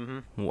Mahomes.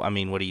 I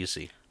mean, what do you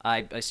see?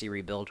 I see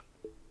rebuild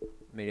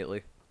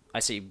immediately. I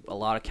see a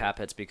lot of cap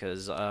hits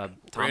because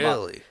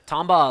Really?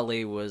 Tamba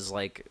Ali was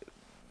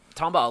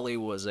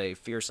a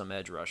fearsome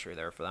edge rusher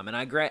there for them, and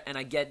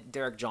I get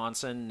Derek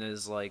Johnson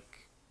is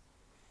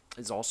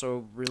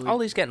also really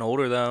Ali's getting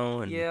older,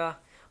 though. And yeah.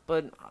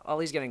 But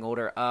Ali's getting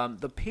older.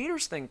 The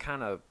Peters thing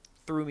kind of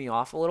threw me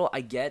off a little. I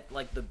get,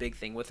 the big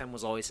thing with him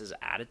was always his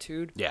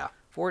attitude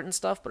for it and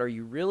stuff, but are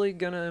you really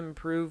going to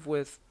improve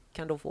with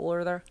Kendall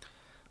Fuller there?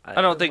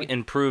 I don't think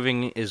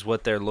improving is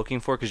what they're looking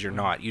for, because you're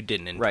not. You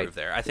didn't improve Right.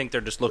 there. I think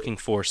they're just looking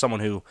for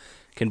someone who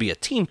can be a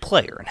team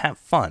player and have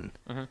fun.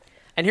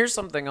 And here's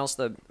something else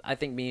that I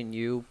think me and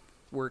you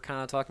were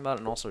kind of talking about,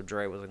 and also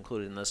Dre was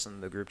included in this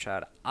in the group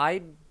chat.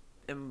 I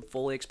am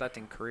fully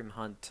expecting Kareem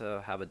Hunt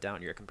to have a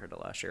down year compared to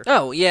last year.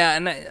 Oh, yeah,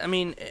 and I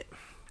mean,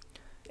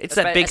 it's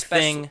that big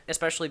thing.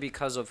 Especially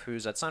because of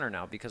who's at center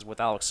now. Because with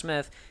Alex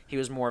Smith, he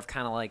was more of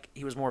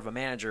a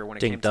manager when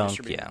it came to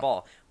distributing the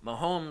ball.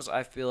 Mahomes,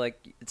 I feel like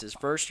it's his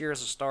first year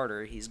as a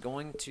starter. He's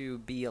going to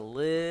be a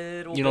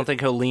little. You don't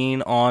think he'll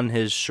lean on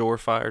his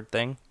surefire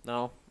thing?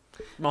 No.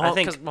 I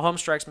think because Mahomes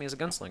strikes me as a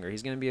gunslinger.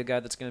 He's going to be a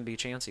guy that's going to be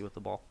chancy with the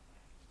ball.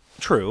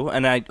 True,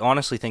 and I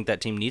honestly think that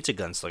team needs a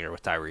gunslinger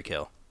with Tyreek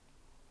Hill.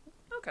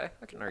 Okay,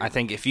 I can argue. I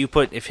think if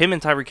him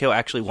and Tyreek Hill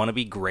actually want to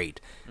be great,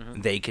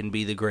 they can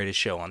be the greatest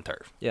show on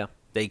turf. Yeah,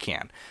 they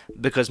can,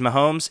 because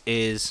Mahomes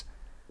is.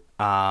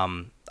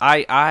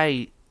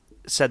 I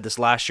said this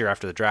last year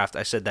after the draft.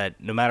 I said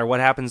that no matter what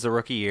happens the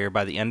rookie year,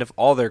 by the end of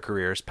all their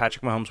careers,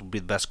 Patrick Mahomes will be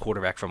the best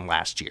quarterback from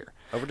last year.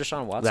 Over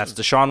Deshaun Watson. That's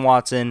Deshaun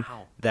Watson.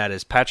 Wow. That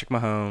is Patrick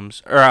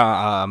Mahomes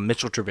or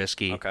Mitchell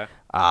Trubisky. Okay.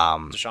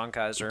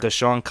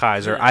 DeShone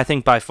Kaiser. Yeah. I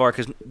think by far,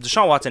 because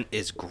Deshaun Watson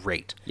is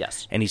great.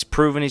 Yes. And he's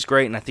proven he's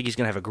great, and I think he's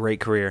going to have a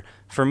great career.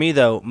 For me,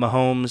 though,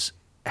 Mahomes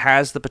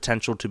has the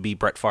potential to be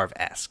Brett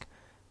Favre-esque.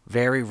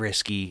 Very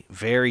risky,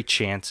 very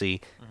chancy,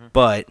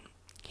 but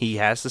he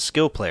has the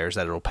skill players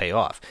that it'll pay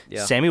off.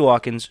 Yeah. Sammy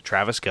Watkins,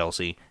 Travis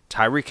Kelce,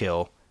 Tyreek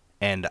Hill,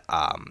 and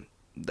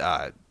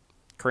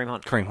Kareem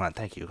Hunt. Kareem Hunt.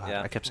 Thank you.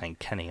 Yeah. I kept saying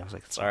Kenny. I was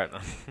like, All right.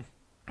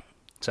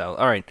 So,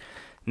 all right.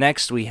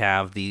 Next, we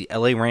have the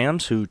LA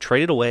Rams, who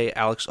traded away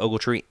Alex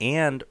Ogletree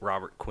and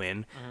Robert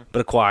Quinn, but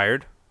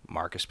acquired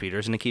Marcus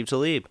Peters and Aqib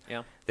Talib.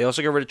 Yeah. They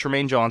also got rid of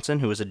Tremaine Johnson,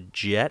 who was a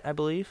Jet, I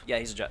believe. Yeah,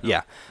 he's a Jet.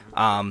 Yeah.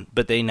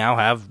 But they now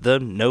have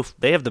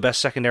they have the best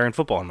secondary in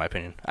football, in my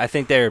opinion. I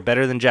think they're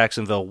better than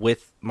Jacksonville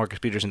with Marcus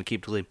Peters and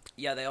Aqib Talib.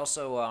 Yeah, they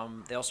also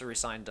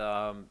re-signed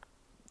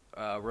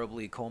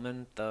Robley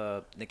Coleman,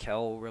 the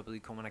Nickel Robley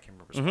Coleman. I can't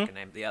remember his fucking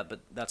name. Yeah, but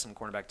that's some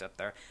cornerback depth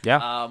there.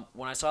 Yeah.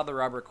 When I saw the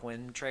Robert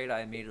Quinn trade, I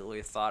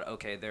immediately thought,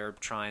 okay, they're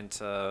trying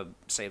to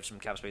save some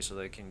cap space so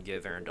they can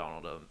give Aaron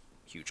Donald a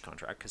huge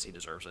contract because he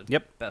deserves it.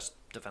 Yep. Best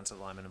defensive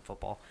lineman in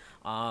football.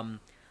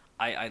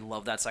 I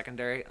love that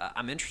secondary.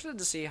 I'm interested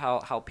to see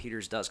how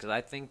Peters does, because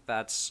I think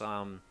that's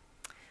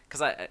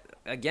because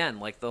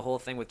again, the whole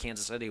thing with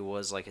Kansas City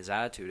was his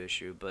attitude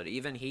issue, but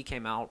even he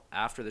came out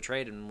after the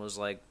trade and was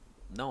like,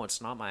 no,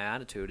 it's not my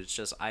attitude. It's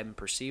just I'm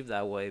perceived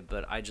that way,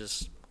 but I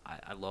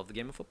love the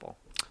game of football.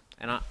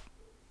 And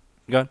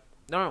Go ahead.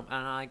 No,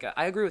 and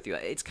I agree with you.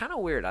 It's kind of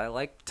weird. I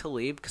like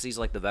Talib because he's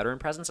the veteran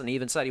presence, and he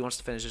even said he wants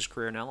to finish his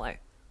career in L.A.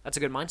 That's a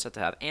good mindset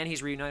to have, and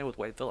he's reunited with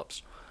Wade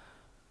Phillips.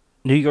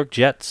 New York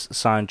Jets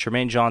signed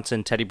Tremaine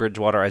Johnson, Teddy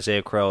Bridgewater,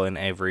 Isaiah Crowell, and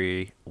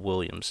Avery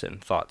Williamson.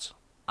 Thoughts?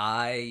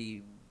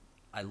 I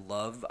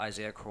love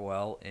Isaiah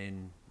Crowell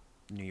in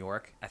New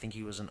York. I think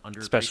he was an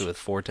underappreciated... Especially with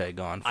Forte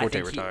gone.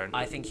 Forte retired.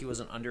 I think he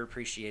was an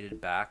underappreciated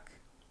back.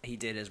 He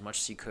did as much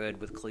as he could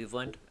with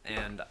Cleveland,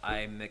 and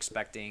I'm not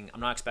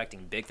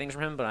expecting big things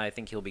from him, but I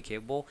think he'll be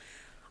capable.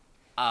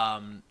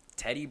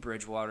 Teddy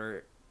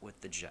Bridgewater with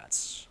the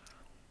Jets.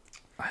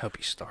 I hope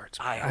he starts.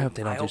 I hope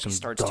they don't do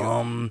some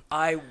dumb too.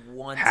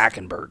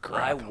 Hackenberg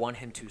crap. I want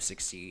him to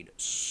succeed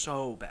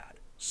so bad.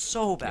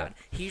 So bad.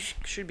 Yeah. He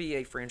should be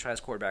a franchise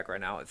quarterback right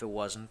now if it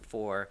wasn't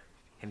for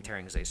him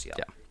tearing his ACL.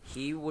 Yeah.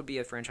 He would be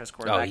a franchise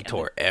quarterback. Oh, he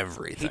tore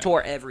everything. He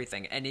tore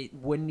everything, and it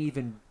wouldn't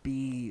even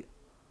be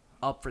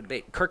up for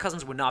debate. Kirk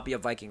Cousins would not be a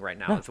Viking right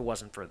now if it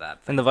wasn't for that.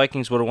 And the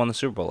Vikings would have won the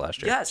Super Bowl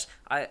last year. Yes.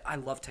 I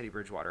love Teddy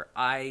Bridgewater.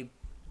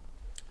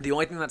 The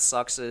only thing that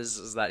sucks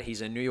is that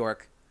he's in New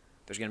York.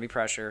 There's going to be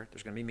pressure.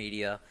 There's going to be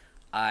media.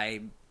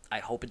 I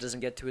hope it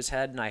doesn't get to his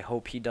head, and I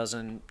hope he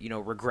doesn't,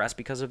 regress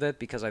because of it,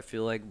 because I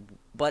feel like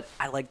 – but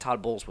I like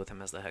Todd Bowles with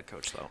him as the head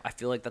coach, though. I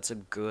feel like that's a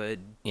good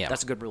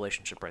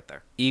relationship right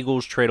there.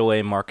 Eagles trade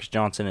away Marcus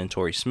Johnson and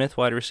Torrey Smith,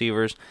 wide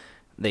receivers.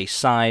 They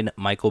sign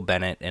Michael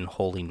Bennett and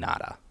Holy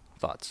Nada.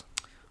 Thoughts?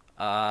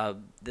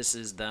 This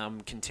is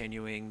them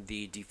continuing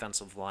the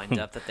defensive line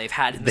depth that they've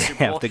had in the They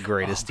Super Bowl. have the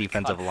greatest my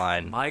defensive God.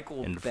 line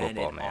Michael in Bennett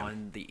football, man.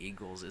 on the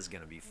Eagles is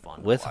going to be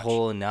fun With to watch.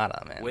 Holy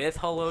Nada, man. With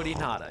Haloti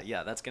Nada.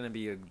 Yeah, that's going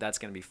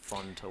to be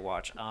fun to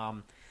watch.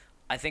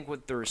 I think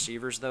with the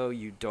receivers though,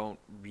 you don't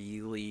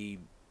really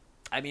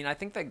I mean, I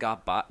think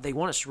they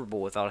won a Super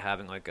Bowl without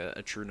having like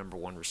a true number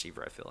one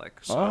receiver, I feel like.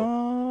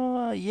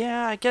 So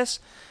Yeah, I guess.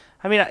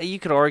 I mean, you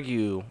could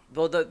argue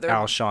well,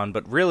 Alshon,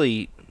 but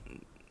really,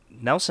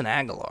 Nelson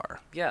Aguilar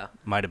yeah.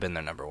 might have been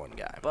their number one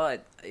guy.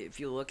 But if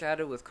you look at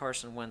it with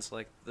Carson Wentz,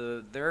 like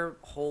their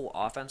whole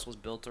offense was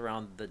built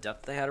around the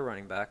depth they had at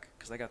running back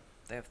because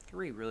they have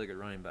 3 really good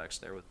running backs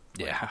there with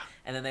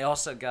and then they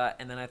also got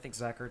and then I think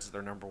Zach Ertz is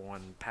their number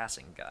one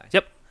passing guy.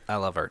 Yep, I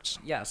love Ertz.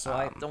 Yeah, so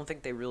I don't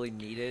think they really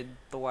needed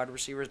the wide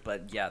receivers,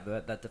 but yeah,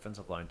 that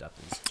defensive line depth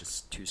is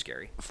just too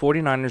scary.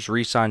 49ers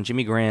re-sign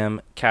Jimmy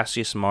Graham,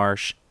 Cassius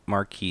Marsh,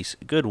 Marquise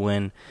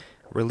Goodwin,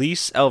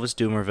 release Elvis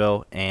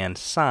Dumerville, and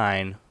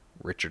sign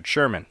Richard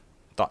Sherman.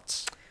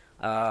 Thoughts?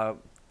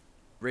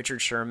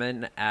 Richard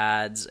Sherman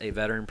adds a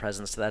veteran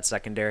presence to that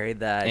secondary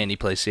And he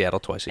plays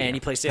Seattle twice a year. And he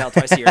plays Seattle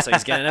twice a year, so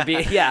he's gonna be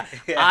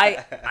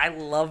I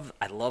love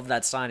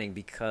that signing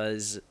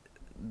because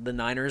the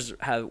Niners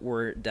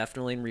were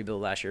definitely in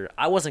rebuild last year.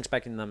 I wasn't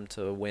expecting them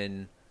to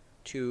win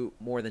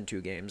more than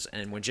 2 games,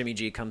 and when Jimmy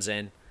G comes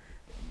in,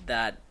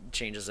 that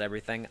changes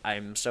everything.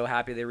 I'm so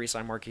happy they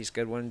re-signed Marquise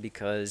Goodwin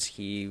because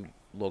he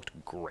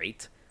looked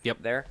great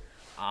there.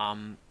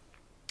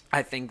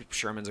 I think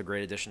Sherman's a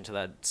great addition to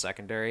that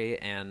secondary,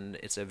 and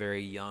it's a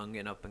very young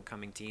and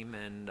up-and-coming team,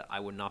 and I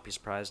would not be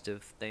surprised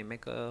if they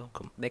make a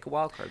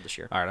wild card this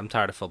year. All right, I'm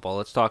tired of football.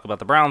 Let's talk about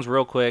the Browns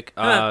real quick.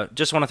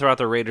 Just want to throw out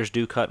the Raiders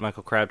do cut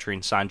Michael Crabtree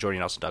and sign Jordy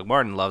Nelson, Doug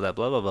Martin. Love that,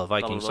 blah, blah, blah.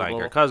 Vikings sign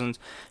Kirk Cousins.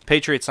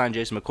 Patriots sign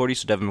Jason McCourty,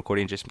 so Devin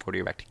McCourty and Jason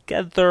McCourty are back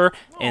together.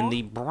 And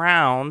the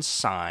Browns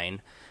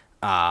sign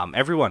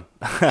everyone.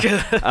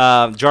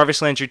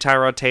 Jarvis Landry,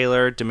 Tyrod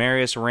Taylor,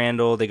 Demarius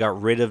Randall. They got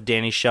rid of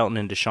Danny Shelton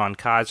and Deshaun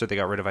Kaiser. They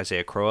got rid of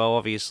Isaiah Crowell,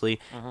 obviously.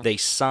 They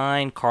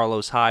signed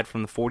Carlos Hyde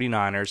from the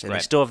 49ers, and they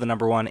still have the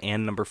number 1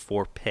 and number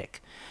 4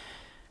 pick.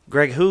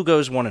 Greg, who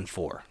goes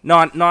 1-4?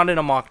 Not in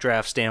a mock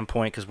draft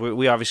standpoint, because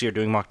we obviously are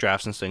doing mock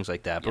drafts and things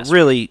like that. But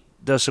really,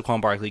 does Saquon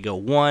Barkley go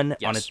 1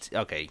 on it?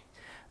 Okay.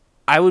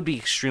 I would be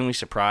extremely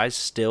surprised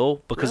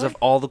still because of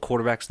all the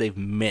quarterbacks they've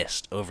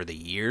missed over the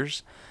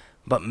years.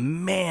 But,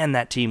 man,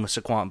 that team with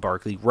Saquon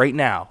Barkley right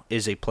now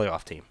is a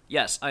playoff team.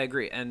 Yes, I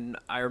agree. And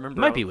I remember...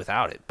 It might be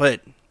without it, but...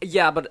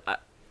 Yeah, but...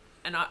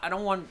 I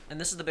don't want... And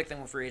this is the big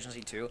thing with free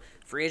agency, too.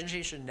 Free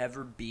agency should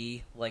never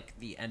be, like,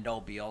 the end-all,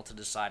 be-all to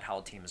decide how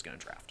a team is going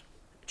to draft.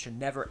 It should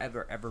never,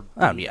 ever, ever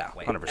be that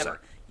way. 100%.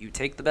 Ever. You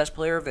take the best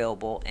player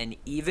available, and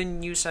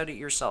even you said it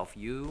yourself.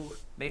 You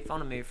made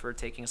fun of me for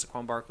taking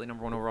Saquon Barkley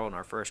number 1 overall in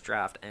our first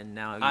draft, and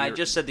now I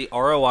just said the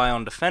ROI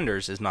on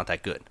defenders is not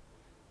that good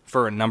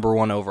for a number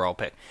 1 overall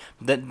pick.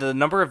 The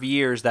number of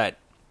years that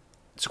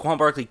Saquon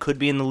Barkley could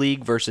be in the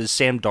league versus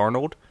Sam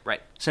Darnold.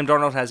 Right. Sam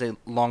Darnold has a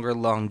longer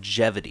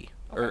longevity,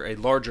 or a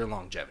larger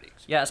longevity.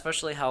 Yeah,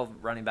 especially how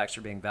running backs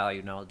are being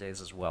valued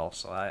nowadays as well.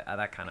 So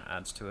that kind of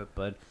adds to it.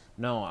 But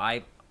no,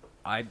 I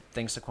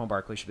think Saquon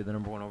Barkley should be the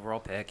number 1 overall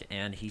pick,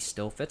 and he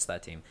still fits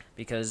that team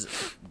because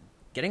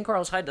getting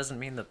Carlos Hyde doesn't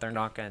mean that they're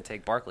not going to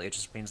take Barkley. It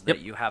just means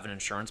that you have an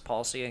insurance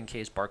policy in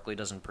case Barkley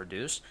doesn't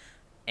produce.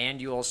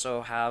 And you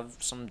also have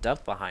some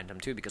depth behind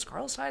him, too, because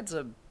Carlos Hyde's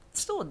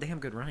still a damn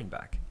good running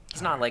back.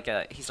 He's not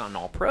he's not an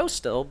all-pro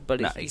still, but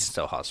he's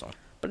still hustling.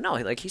 But no,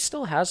 he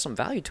still has some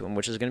value to him,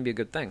 which is going to be a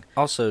good thing.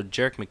 Also,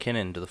 Jerick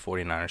McKinnon to the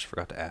 49ers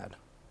forgot to add,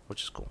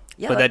 which is cool.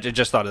 Yeah, but I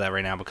just thought of that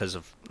right now because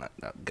of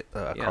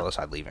Carlos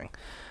Hyde leaving.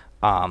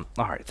 All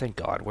right, thank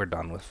God we're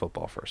done with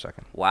football for a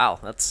second. Wow,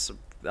 that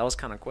was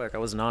kind of quick. I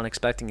was not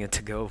expecting it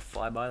to go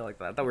fly by like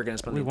that. I thought we were going to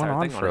spend the entire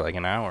thing for on like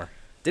an hour.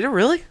 Did it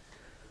really?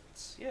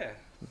 Yeah.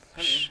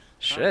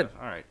 Shit.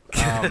 All right.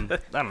 I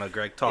don't know,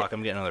 Greg. Talk.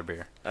 I'm getting another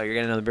beer. Oh, you're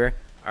getting another beer?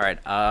 All right.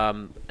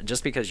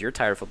 Just because you're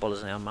tired of football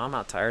doesn't mean I'm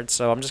not tired,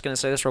 so I'm just going to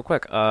say this real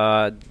quick.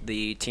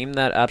 The team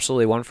that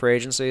absolutely won free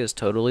agency is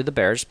totally the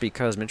Bears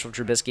because Mitchell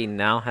Trubisky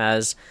now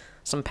has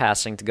some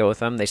passing to go with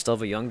them. They still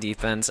have a young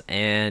defense,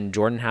 and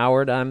Jordan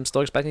Howard, I'm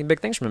still expecting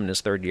big things from him in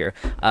his 3rd year.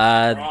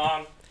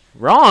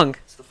 Wrong.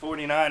 It's the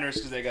 49ers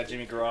because they got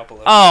Jimmy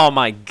Garoppolo. Oh,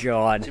 my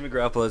God. Jimmy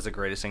Garoppolo is the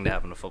greatest thing to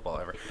happen to football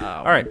ever. Oh,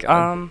 all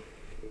right.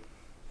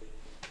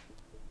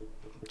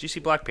 Did you see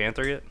Black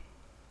Panther yet?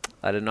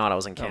 I did not. I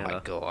was in Canada. Oh, my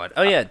God.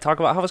 Oh, yeah. Talk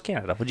about how was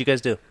Canada. What'd you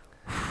guys do? You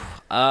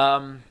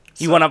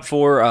So- went up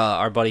for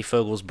our buddy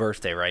Fogel's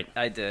birthday, right?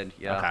 I did,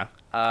 yeah.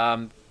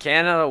 Okay.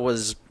 Canada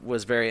was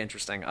very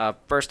interesting.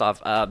 First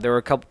off, there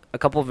were a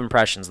couple of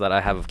impressions that I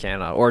have of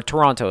Canada, or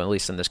Toronto at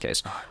least in this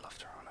case. Oh, I love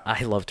Toronto.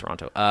 I love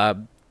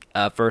Toronto.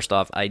 First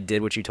off, I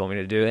did what you told me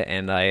to do,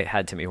 and I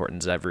had Timmy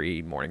Hortons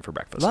every morning for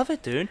breakfast. Love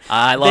it, dude.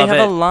 I love it. They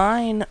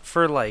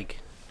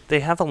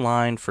have a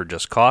line for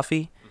just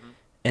coffee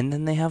and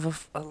then they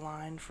have a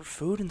line for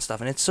food and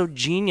stuff, and it's so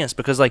genius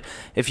because like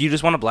if you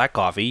just want a black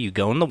coffee, you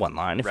go in the one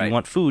line. If you Right.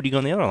 want food, you go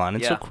in the other line.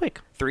 It's so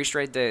quick. 3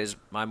 straight days,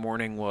 my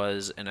morning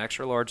was an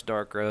extra large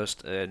dark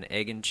roast, an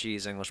egg and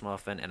cheese English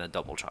muffin, and a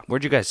double chocolate.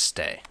 Where'd you guys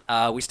stay?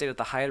 We stayed at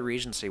the Hyatt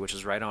Regency, which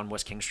is right on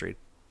West King Street.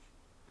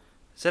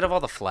 Does it have all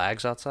the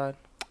flags outside?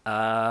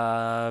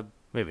 Uh,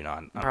 Maybe not.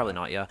 I don't Probably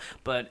know. not, yeah.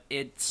 But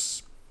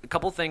it's a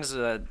couple things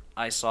that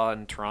I saw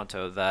in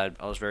Toronto that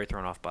I was very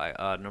thrown off by.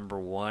 Number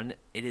one,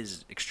 it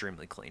is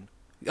extremely clean.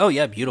 Oh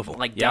yeah, beautiful.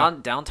 Like yeah.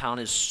 downtown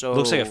is so.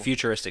 Looks like a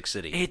futuristic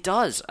city. It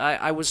does.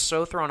 I was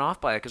so thrown off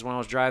by it because when I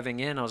was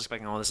driving in, I was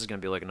expecting, oh, this is gonna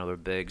be like another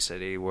big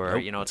city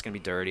where Nope. it's gonna be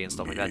dirty and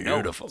stuff like that.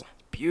 Beautiful. No,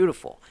 it's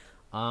beautiful.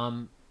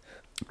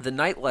 The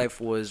nightlife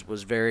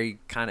was very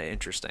kind of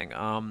interesting.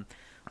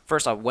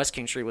 First off, West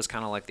King Street was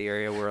kind of like the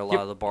area where a lot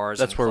of the bars.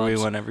 That's and where we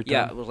clubs, went every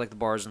Yeah, time. it was like the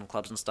bars and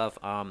clubs and stuff.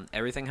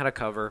 Everything had a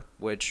cover,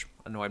 which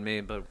annoyed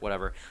me, but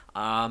whatever.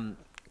 A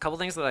couple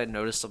things that I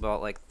noticed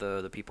about like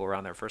the people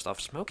around there. First off,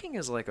 smoking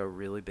is like a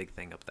really big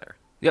thing up there,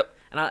 Yep.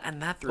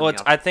 and that threw Well, me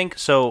off. I think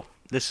so.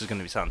 This is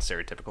going to sound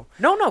stereotypical.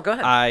 No, go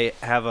ahead. I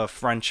have a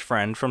French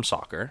friend from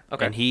soccer,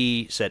 Okay. and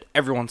he said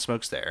everyone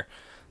smokes there.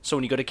 So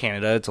when you go to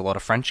Canada, it's a lot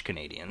of French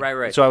Canadian.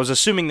 Right. So I was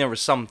assuming there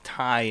was some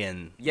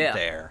tie-in Yeah.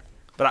 there.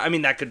 But I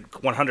mean, that could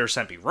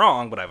 100% be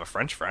wrong, but I have a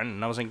French friend,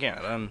 and I was in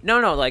Canada. And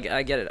No, like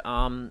I get it.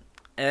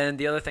 And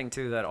the other thing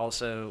too that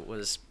also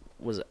was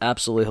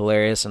absolutely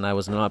hilarious, and I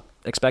was not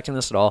expecting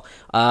this at all.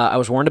 I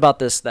was warned about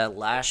this that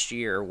last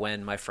year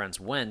when my friends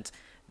went,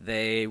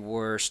 they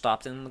were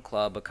stopped in the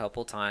club a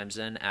couple times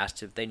and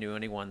asked if they knew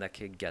anyone that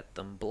could get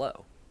them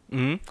blow.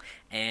 Mhm.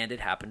 And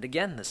it happened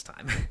again this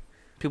time.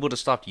 people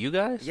just stopped you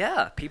guys?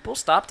 Yeah, people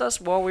stopped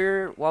us while we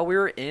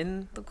were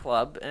in the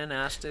club and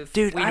asked if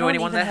Dude, we I knew don't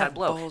anyone even that have had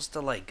blow. balls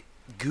to, like,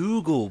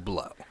 Google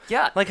blow.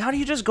 Yeah. Like, how do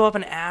you just go up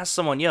and ask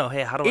someone, yo,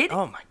 hey, how do I...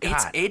 Oh, my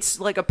God.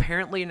 It's like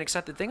apparently an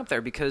accepted thing up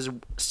there because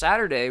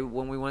Saturday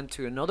when we went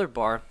to another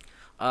bar,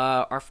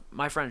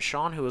 my friend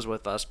Sean, who was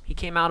with us, he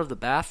came out of the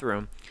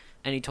bathroom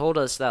and he told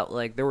us that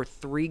like there were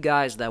 3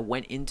 guys that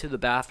went into the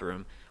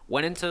bathroom,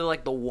 went into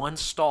like the one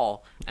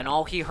stall, and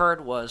all he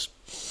heard was,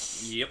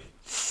 "Yep."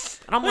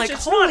 And I'm like,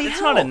 it's holy not, hell!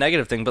 it's not a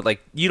negative thing, but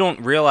like you don't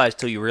realize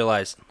till you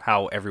realize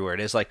how everywhere it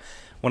is. Like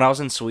when I was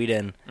in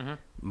Sweden,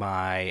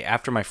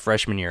 after my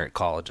freshman year at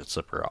college at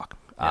Slippery Rock,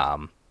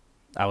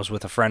 I was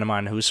with a friend of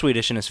mine who was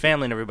Swedish and his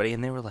family and everybody,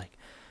 and they were like,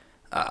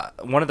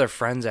 one of their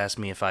friends asked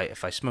me if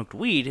I smoked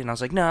weed, and I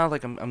was like, no,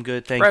 like I'm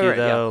good, thank you Right,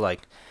 though, yeah.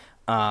 like.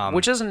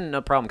 Which isn't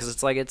a problem because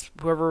it's like it's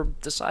whoever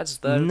decides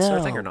that it's their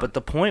thing or not. But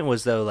the point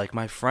was though, like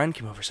my friend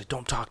came over and said,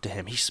 "Don't talk to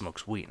him. He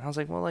smokes weed." And I was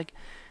like, "Well, like,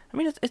 I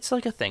mean, it's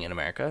like a thing in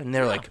America." And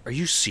they're like, "Are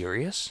you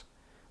serious?"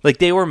 Like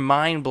they were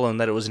mind blown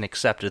that it was an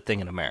accepted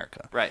thing in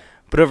America. Right.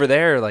 But over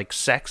there, like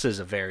sex is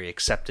a very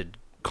accepted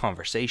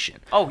conversation.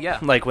 Oh yeah.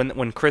 Like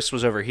when Chris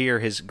was over here,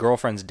 his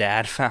girlfriend's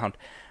dad found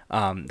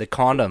the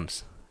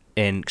condoms.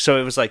 And so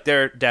it was like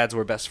their dads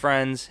were best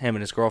friends, him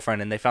and his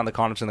girlfriend, and they found the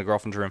condoms in the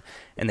girlfriend's room,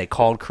 and they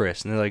called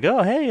Chris, and they're like,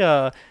 "Oh,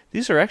 hey,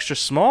 these are extra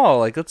small.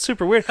 Like that's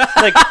super weird."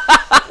 Like,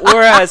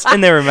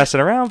 and they were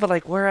messing around, but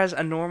like, whereas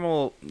a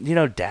normal,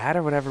 dad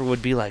or whatever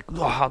would be like,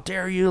 "Oh, how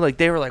dare you!" Like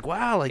they were like,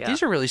 "Wow, like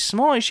these are really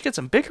small. You should get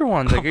some bigger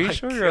ones." Like, are you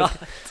sure? Like,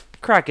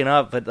 cracking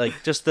up, but like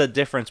just the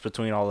difference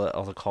between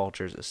all the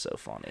cultures is so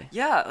funny.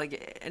 Yeah,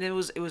 like, and it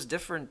was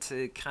different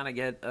to kind of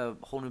get a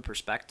whole new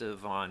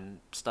perspective on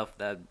stuff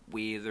that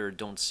we either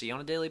don't see on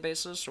a daily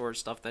basis or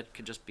stuff that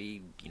could just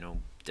be,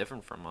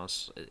 different from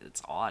us.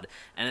 It's odd.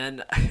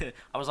 And then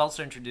I was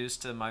also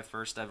introduced to my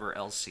first ever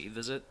LC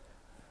visit.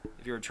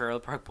 If you're a Trailer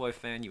Park Boy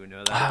fan, you would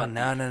know that. Oh, But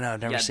no,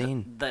 never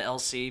seen. the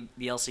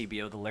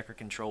LCBO, the Liquor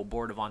Control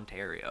Board of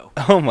Ontario.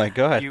 Oh my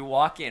God. You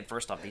walk in.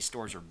 First off, these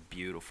stores are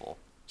beautiful.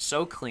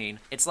 So clean.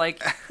 It's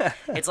like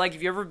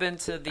have you ever been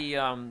to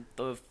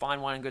the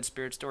fine wine and good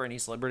spirit store in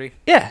East Liberty?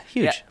 Yeah,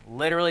 huge. Yeah,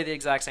 literally the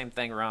exact same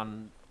thing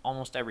around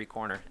almost every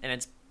corner, and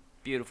it's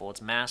beautiful.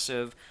 It's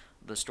massive.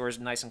 The store's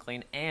nice and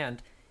clean,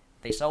 and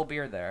they sell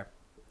beer there.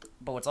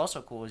 But what's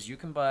also cool is you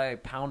can buy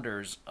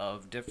pounders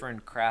of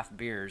different craft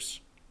beers,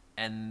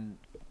 and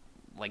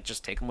like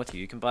just take them with you.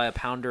 You can buy a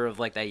pounder of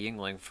like that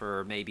Yingling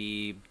for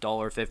maybe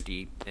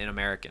 $1.50 in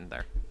American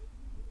there.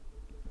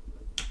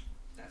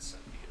 That's so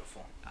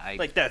beautiful.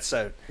 Like that's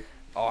so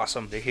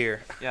awesome to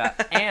hear. Yeah,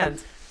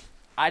 and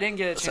I didn't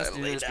get a chance So to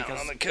do lay this down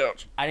because on the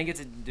couch. I didn't get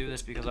to do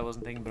this because I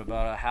wasn't thinking. But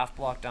about a half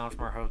block down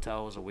from our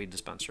hotel was a weed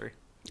dispensary.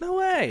 No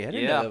way! I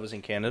didn't Yeah. know that was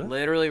in Canada.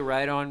 Literally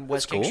right on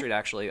West King cool. Street.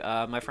 Actually,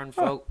 my friend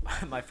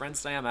my friend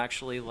Sam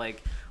actually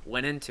like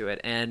went into it,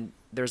 and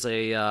there's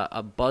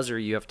a buzzer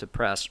you have to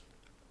press,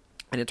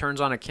 and it turns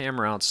on a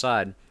camera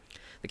outside.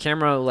 The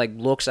camera like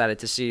looks at it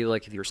to see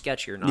like if you're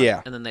sketchy or not.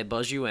 Yeah. And then they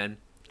buzz you in.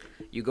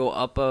 You go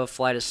up a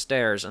flight of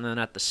stairs, and then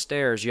at the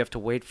stairs, you have to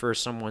wait for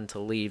someone to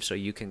leave so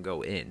you can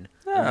go in.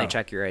 And they Oh.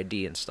 check your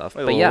ID and stuff.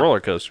 Like a But little yeah,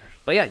 roller coaster.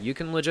 but yeah, you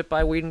can legit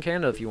buy weed in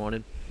Canada if you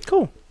wanted.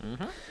 Cool.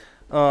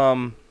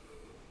 I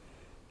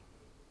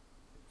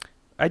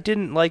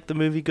didn't like the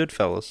movie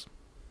Goodfellas.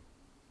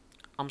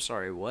 I'm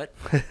sorry, what?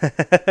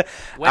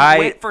 I-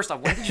 Wait, first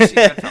off, when did you see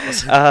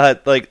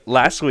Goodfellas? Like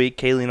last week,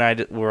 Kaylee and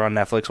I were on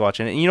Netflix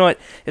watching it. And you know what?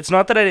 It's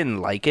not that I didn't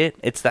like it.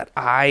 It's that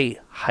I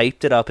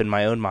hyped it up in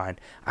my own mind.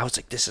 I was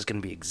like, this is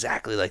going to be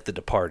exactly like The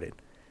Departed.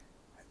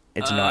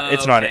 It's not.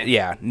 It's not. Okay.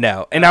 Yeah,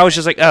 no. And I was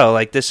just like, oh,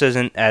 like this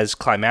isn't as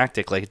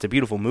climactic. Like it's a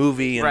beautiful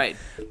movie, and Right.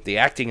 the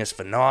acting is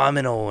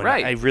phenomenal, and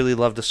Right. I really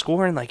loved the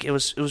score, and like it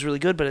was really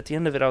good. But at the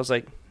end of it, I was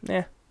like,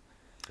 like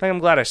I'm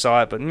glad I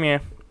saw it, but yeah.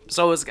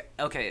 So it's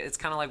okay. It's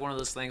kind of like one of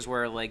those things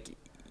where like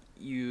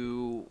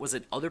was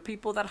it other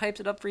people that hyped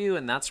it up for you,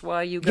 and that's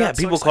why you got Yeah, so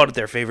people excited? called it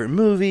their favorite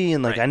movie,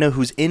 and like Right. I know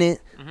who's in it,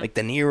 like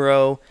De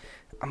Niro.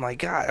 I'm like,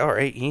 God, all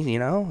right,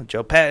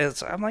 Joe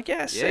Pesci. I'm like,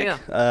 yeah, sick.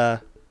 Yeah.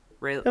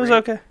 It was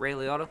okay. Ray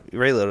Liotta.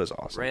 Ray Liotta's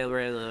awesome. Ray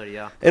Liotta.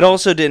 Yeah. It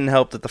also didn't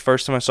help that the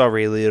first time I saw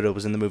Ray Liotta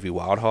was in the movie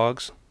Wild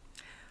Hogs.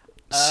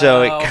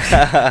 So Oh.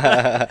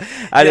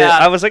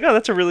 I was like, oh,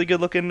 that's a really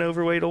good looking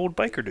overweight old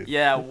biker dude.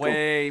 Yeah, Cool.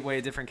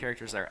 way different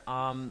characters there.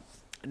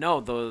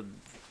 No,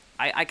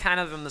 I kind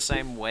of am the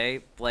same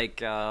way.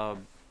 Like, I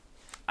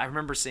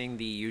remember seeing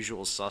The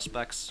Usual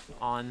Suspects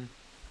on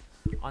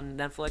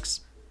Netflix.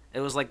 It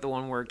was like the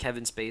one where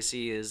Kevin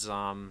Spacey is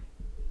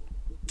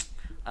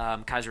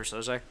Kaiser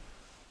Soze.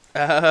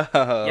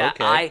 Oh, Yeah,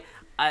 okay.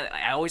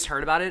 I always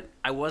heard about it.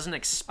 I wasn't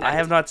expecting. I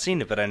have not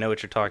seen it, but I know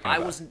what you're talking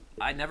about.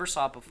 I never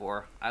saw it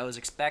before. I was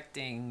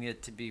expecting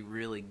it to be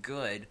really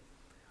good,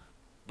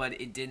 but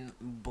it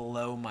didn't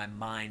blow my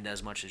mind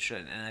as much as it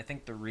should. And I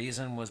think the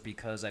reason was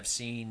because I've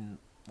seen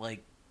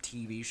like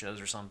TV shows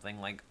or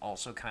something like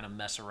also kind of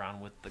mess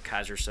around with the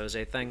Kaiser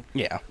Soze thing.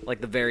 Yeah.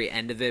 Like the very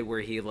end of it where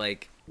he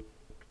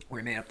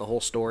made up the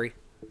whole story,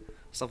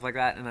 stuff like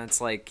that, and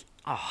it's like,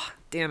 oh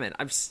damn it,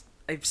 I've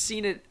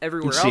seen it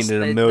everywhere You've else. seen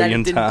it a that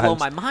million it didn't blow times.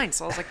 my mind,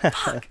 so I was like,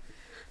 fuck.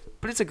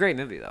 But it's a great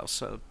movie though,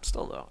 so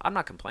still though, I'm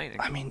not complaining.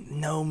 I mean,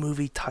 no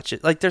movie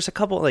touches. Like, there's a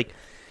couple, like,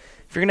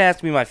 if you're going to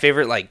ask me my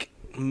favorite, like,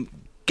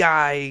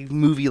 guy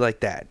movie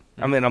like that,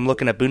 I mean, I'm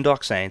looking at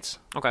Boondock Saints.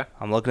 Okay.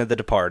 I'm looking at The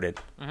Departed.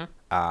 Mhm.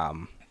 I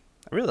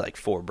really like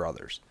Four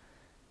Brothers.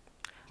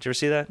 Did you ever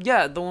see that?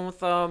 Yeah, the one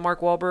with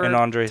Mark Wahlberg And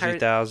Andre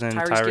 3000,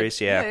 Tyrese,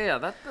 Gibson. yeah. Yeah,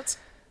 that's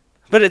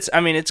But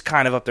it's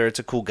kind of up there. It's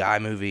a cool guy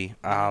movie.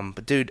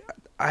 But, dude,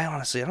 I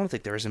don't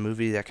think there is a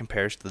movie that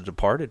compares to The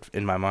Departed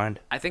in my mind.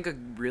 I think a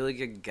really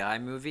good guy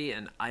movie,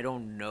 and I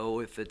don't know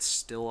if it's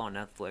still on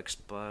Netflix,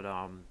 but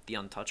The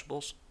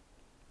Untouchables.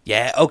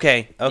 Yeah,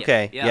 okay,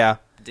 yeah.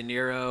 De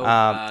Niro,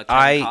 I-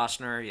 Kevin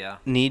Costner, yeah.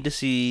 Need to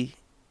see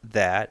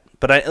that.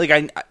 But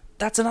I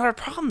that's another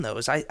problem though.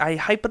 Is I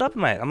hype it up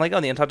in my head. I'm like, oh,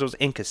 The Untouchables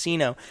in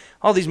Casino.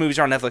 All these movies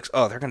are on Netflix.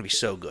 Oh, they're gonna be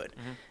so good.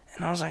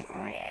 And I was like,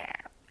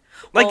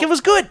 Well- it was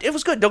good. It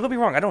was good. Don't get me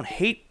wrong. I don't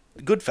hate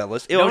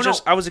Goodfellas. It No, was no.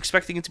 just I was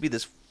expecting it to be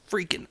this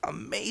freaking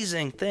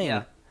amazing thing.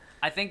 Yeah.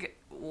 I think,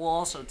 well,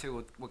 also,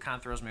 too, what kind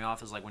of throws me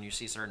off is, like, when you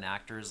see certain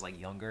actors, like,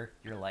 younger,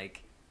 you're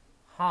like,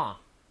 huh,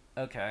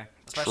 okay.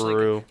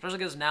 True. Especially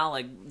because now,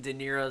 like, De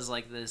Niro's,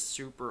 like, this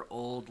super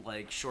old,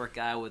 like, short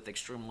guy with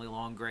extremely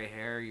long gray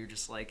hair. You're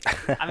just like,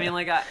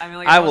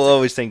 I will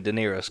always think De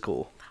Niro's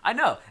cool. I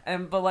know,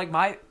 but, like,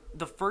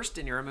 the first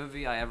De Niro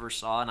movie I ever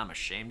saw, and I'm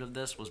ashamed of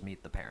this, was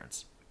Meet the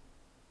Parents.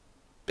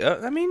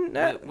 I mean,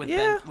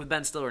 yeah. with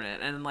Ben Stiller in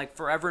it, and like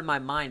forever in my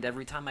mind,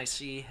 every time I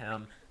see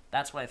him,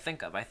 that's what I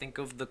think of. I think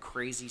of the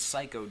crazy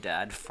psycho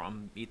dad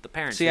from Meet the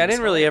Parents. See, He I was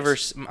didn't really ever.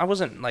 hilarious. I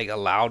wasn't like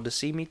allowed to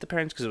see Meet the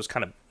Parents because it was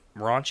kind of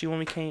raunchy when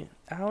we came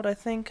out. I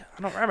think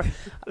I don't remember.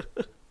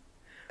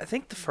 I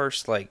think the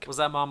first like. Was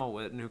that Mama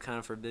Witten who kind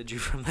of forbid you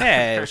from that?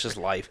 Yeah, it was just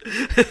life.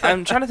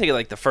 I'm trying to think of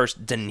like the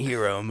first De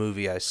Niro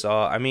movie I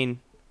saw. I mean,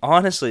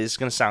 honestly, it's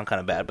gonna sound kind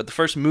of bad, but the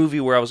first movie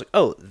where I was like,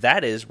 "Oh,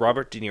 that is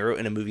Robert De Niro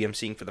in a movie I'm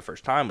seeing for the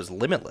first time," was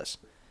Limitless.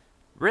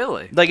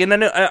 Really? Like, and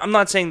I'm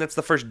not saying that's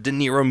the first De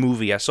Niro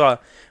movie I saw,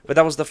 but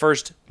that was the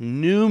first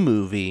new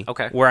movie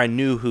Okay. where I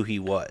knew who he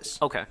was.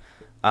 Okay.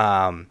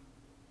 I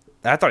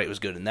thought he was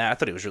good in that. I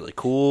thought he was really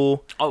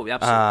cool. Oh, yeah,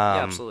 absolutely. Yeah,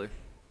 Um, absolutely.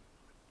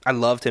 I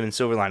loved him in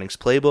Silver Linings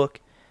Playbook,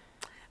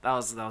 That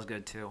was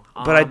good too.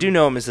 but I do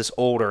know him as this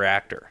older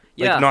actor,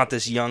 Yeah. like not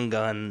this young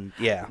gun.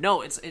 Yeah,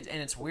 No,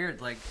 it's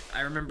weird. Like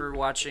I remember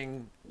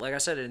watching, like I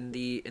said, in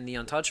the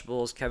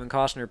Untouchables, Kevin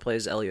Costner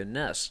plays Elliot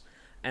Ness,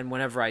 and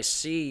whenever I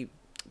see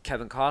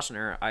Kevin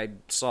Costner, I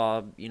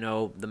saw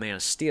the Man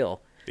of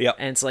Steel. Yep.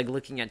 And it's like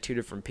looking at two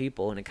different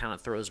people, and it kind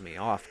of throws me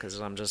off because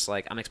I'm just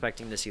like I'm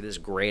expecting to see this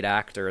great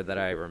actor that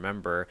I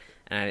remember,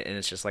 and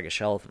it's just like a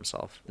shell of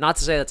himself. Not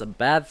to say that's a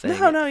bad thing.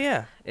 No,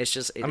 yeah. It's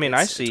just. I mean,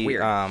 I see. It's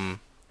weird.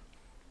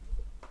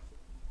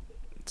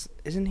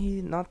 Isn't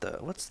he not the?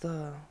 What's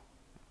the?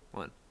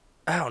 What?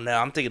 I don't know.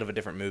 I'm thinking of a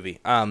different movie.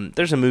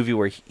 There's a movie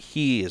where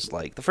he is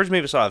like the first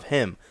movie I saw of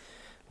him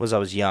was I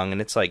was young, and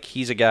it's like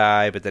he's a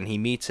guy, but then he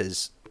meets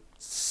his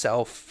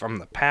self from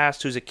the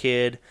past who's a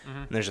kid,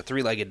 and there's a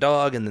three-legged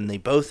dog, and then they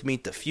both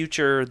meet the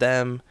future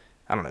them.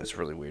 I don't know. It's a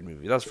really weird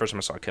movie. That was the first time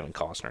I saw Kevin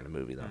Costner in a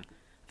movie, though.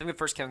 I think the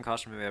first Kevin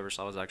Costner movie I ever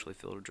saw was actually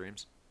Field of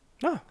Dreams.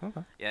 Oh,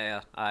 okay.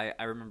 Yeah. I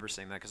remember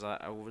seeing that because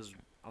I was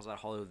at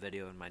Hollywood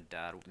Video and my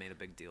dad made a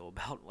big deal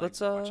about like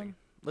Let's watching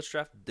let's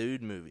draft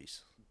dude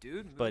movies.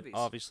 Dude, but movies.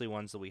 obviously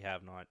ones that we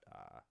have not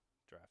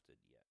drafted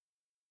yet,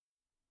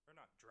 or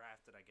not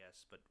drafted, I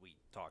guess, but we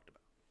talked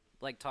about.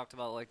 Like talked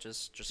about like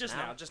just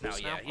now.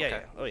 Yeah.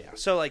 Okay. Oh yeah.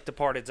 So like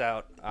Departed's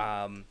out,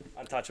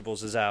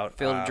 Untouchables is out,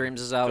 Field of Dreams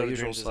is out. Field of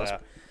Usual Dreams is stuff.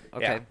 out.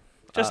 Okay. Yeah.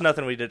 Just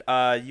nothing we did.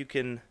 You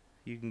can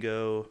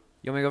go.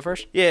 You want me to go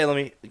first? Yeah, let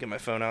me get my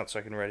phone out so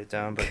I can write it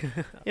down. But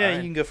yeah, Alright.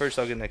 you can go first.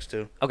 I'll get next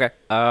two. Okay.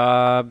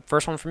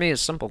 First one for me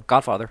is simple.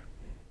 Godfather.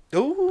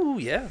 Oh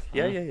yeah.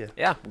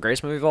 Yeah,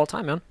 greatest movie of all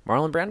time, man.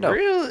 Marlon Brando.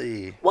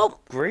 Really? Well,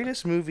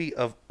 Greatest movie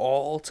of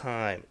all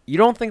time. you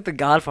don't think The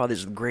Godfather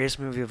is the greatest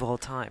movie of all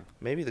time?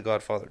 Maybe The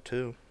Godfather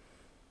 2.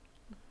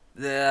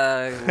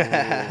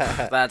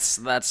 That's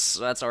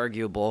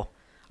arguable.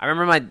 I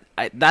remember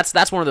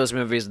that's one of those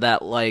movies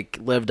that like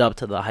lived up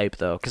to the hype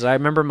though, because I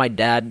remember my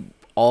dad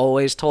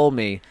always told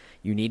me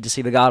you need to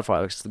see The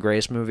Godfather. It's the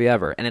greatest movie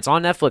ever, and it's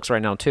on Netflix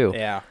right now too.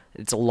 Yeah.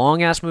 It's a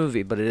long ass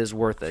movie, but it is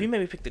worth If it. you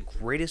maybe pick the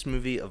greatest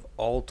movie of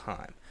all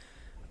time,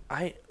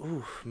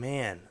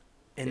 man,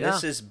 and Yeah.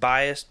 this is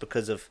biased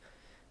because of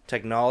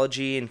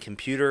technology and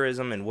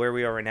computerism and where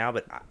we are right now,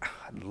 but I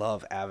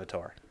love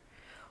Avatar.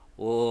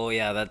 Oh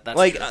yeah, that's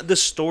Like true. the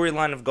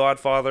storyline of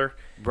Godfather,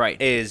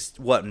 Right. is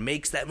what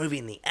makes that movie,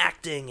 and the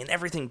acting and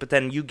everything. But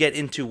then you get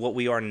into what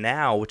we are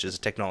now, which is a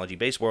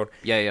technology-based world.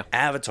 Yeah.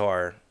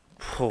 Avatar.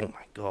 Oh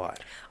my god.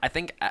 I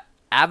think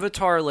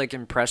Avatar like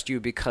impressed you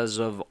because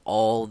of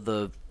all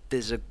the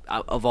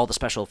all the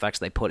special effects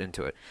they put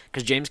into it.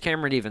 Because James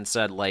Cameron even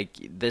said like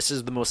this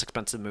is the most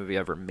expensive movie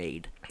ever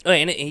made. Oh,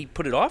 and he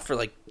put it off for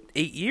like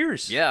 8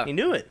 years. Yeah. He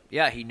knew it.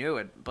 Yeah, he knew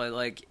it, but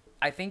like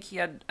I think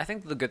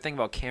the good thing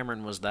about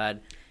Cameron was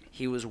that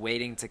he was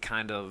waiting to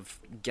kind of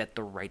get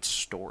the right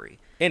story.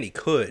 And he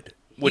could,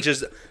 which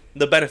is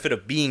the benefit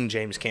of being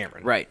James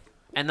Cameron. Right.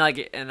 And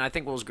I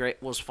think what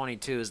was funny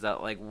too is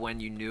that like when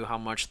you knew how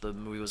much the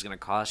movie was going to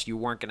cost, you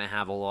weren't going to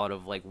have a lot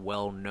of like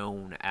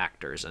well-known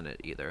actors in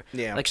it either.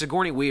 Yeah. Like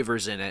Sigourney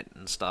Weaver's in it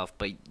and stuff,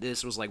 but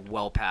this was like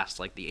well past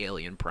like the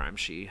alien prime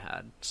she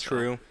had. So,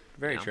 True.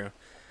 Very yeah. true.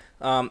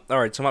 All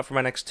right, so I'm up for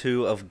my next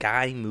two of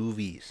guy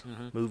movies.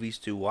 Movies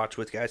to watch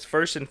with guys.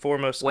 First and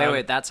foremost.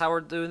 Wait, that's how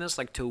we're doing this?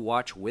 Like to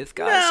watch with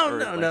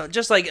guys? No.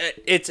 Just like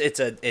it's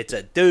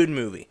a dude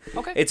movie.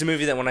 Okay. It's a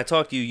movie that when I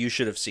talk to you, you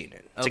should have seen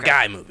it. It's a Okay.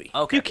 guy movie.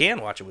 Okay. You can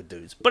watch it with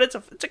dudes, but it's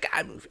a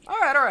guy movie. All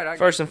right.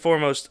 First and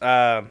foremost,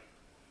 I'm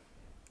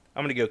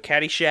gonna go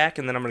Caddyshack,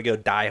 and then I'm gonna go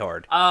Die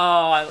Hard.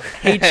 Oh, I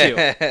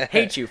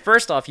hate you.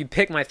 First off, you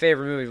pick my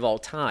favorite movie of all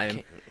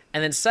time.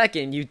 And then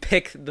second, you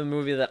pick the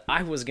movie that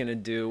I was going to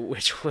do,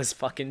 which was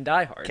fucking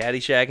Die Hard.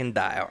 Caddyshack and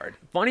Die Hard.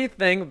 Funny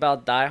thing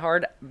about Die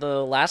Hard,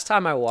 the last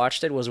time I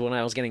watched it was when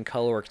I was getting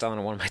color worked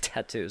on one of my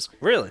tattoos.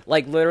 Really?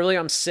 Like, literally,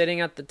 I'm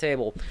sitting at the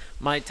table.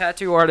 My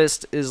tattoo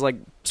artist is, like,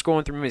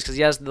 scrolling through movies because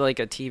he has, like,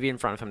 a TV in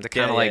front of him to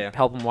kind of,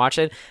 help him watch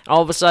it. And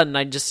all of a sudden,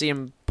 I just see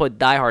him put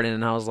Die Hard in,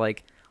 and I was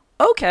like,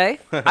 okay,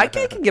 I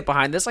can get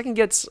behind this. I can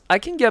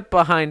get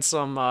behind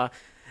some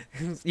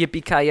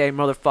yippee-ki-yay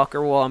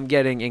motherfucker while I'm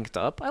getting inked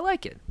up. I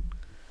like it.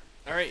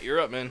 All right, you're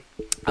up, man.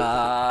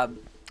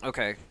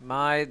 Okay,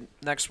 my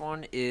next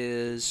one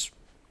is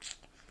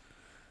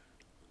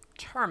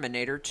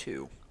Terminator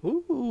 2.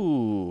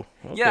 Ooh.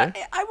 Okay. Yeah,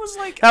 I was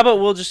like... How about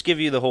we'll just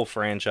give you the whole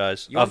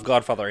franchise of want-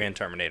 Godfather and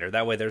Terminator.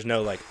 That way there's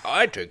no, like,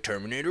 I took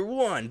Terminator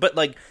 1. But,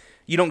 like,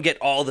 you don't get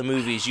all the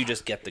movies. You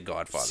just get the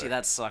Godfather. See,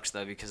 that sucks,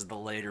 though, because the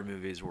later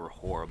movies were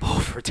horrible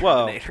for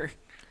Well, Terminator.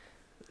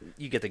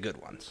 You get the good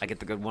ones. I get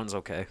the good ones,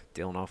 okay.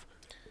 Dealing off.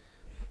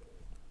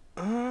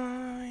 Yeah.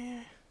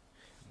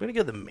 I'm going to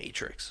go The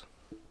Matrix.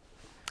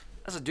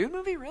 As a dude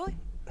movie, really?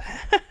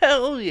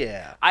 Hell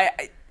yeah.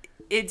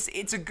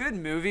 It's a good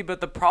movie,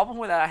 but the problem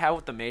with that I have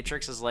with The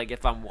Matrix is, like,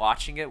 if I'm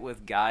watching it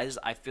with guys,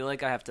 I feel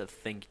like I have to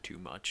think too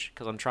much,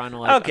 because I'm trying to,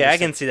 like... Okay, I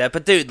can see that.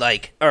 But, dude,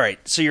 like, all right,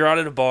 so you're out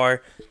at a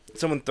bar,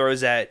 someone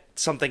throws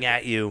something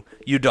at you,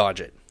 you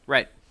dodge it.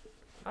 Right.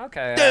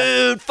 Okay.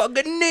 Dude,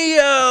 fucking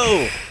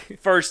Neo!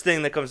 First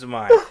thing that comes to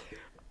mind.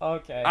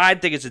 Okay. I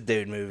think it's a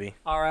dude movie.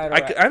 All right.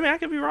 I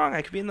could be wrong.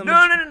 I could be in the... No.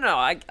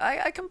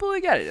 I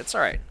completely get it. It's all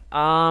right.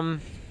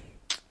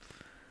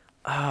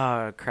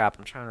 Crap.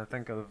 I'm trying to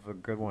think of a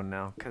good one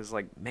now, because,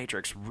 like,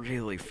 Matrix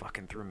really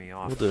fucking threw me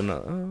off. We'll do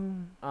another...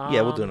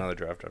 yeah, we'll do another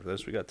draft after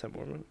this. We got 10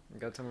 more minutes. You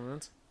got 10 more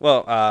minutes?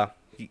 Well,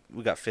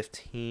 we got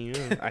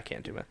 15. I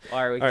can't do math.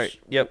 All right. All right,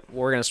 yep.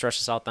 We're going to stretch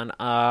this out then.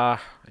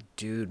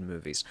 Dude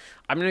movies.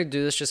 I'm going to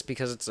do this just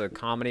because it's a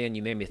comedy, and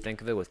you made me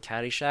think of it with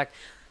Caddyshack.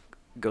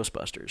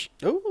 Ghostbusters.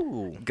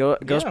 Ooh.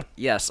 Yeah.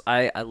 Yes,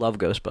 I love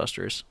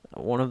Ghostbusters.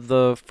 One of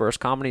the first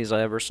comedies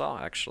I ever saw,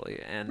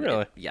 actually. And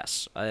Really?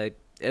 Yes.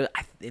 It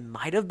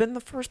might have been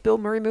the first Bill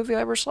Murray movie I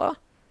ever saw.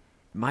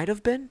 Might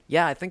have been.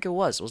 Yeah, I think it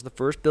was. It was the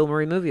first Bill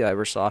Murray movie I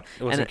ever saw.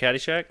 It wasn't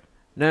Caddyshack?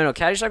 No.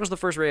 Caddyshack was the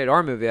first rated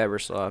R movie I ever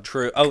saw.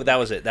 True. Oh, that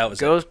was it.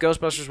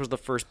 Ghostbusters was the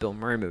first Bill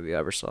Murray movie I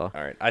ever saw.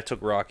 All right, I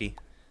took Rocky.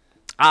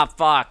 Ah,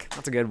 fuck.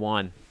 That's a good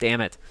one.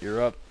 Damn it.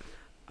 You're up.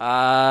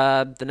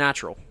 The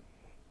Natural.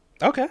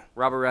 Okay.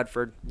 Robert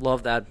Redford.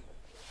 Love that.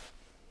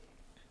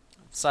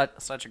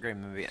 Such a great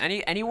movie.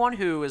 Anyone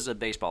who is a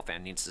baseball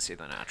fan needs to see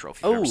The Natural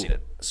if you've never seen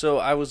it. So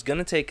I was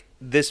gonna take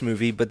this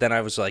movie, but then I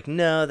was like,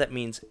 no, that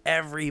means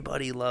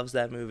everybody loves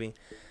that movie.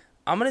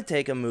 I'm gonna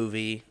take a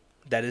movie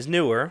that is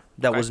newer,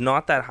 that was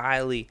not that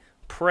highly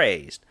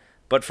praised,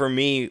 but for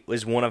me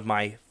was one of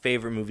my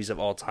favorite movies of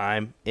all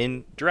time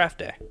in Draft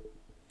Day.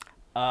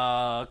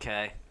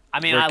 Okay. I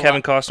mean, where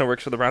Kevin Costner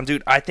works for the Browns.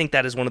 Dude, I think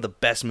that is one of the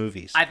best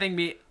movies.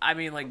 me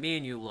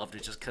and you loved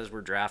it just because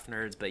we're draft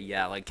nerds, but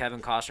yeah, like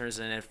Kevin Costner's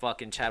in it,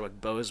 fucking Chadwick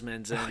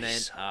Boseman's in it.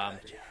 So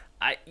good,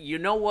 yeah. You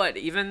know what?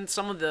 Even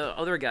some of the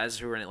other guys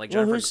who were in it, like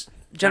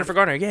Jennifer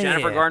Garner. Yeah,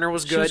 Jennifer Garner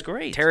was good. She was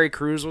great. Terry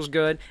Crews was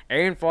good.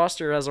 Arian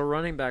Foster as a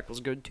running back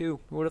was good too.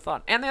 Who would have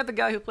thought? And they had the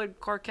guy who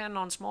played Clark Kent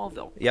on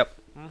Smallville. Yep.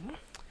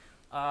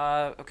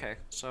 Okay,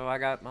 so I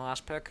got my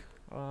last pick.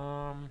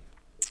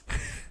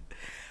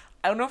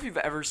 I don't know if you've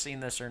ever seen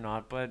this or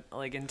not, but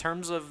like in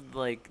terms of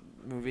like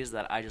movies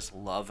that I just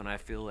love and I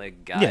feel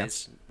like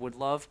guys would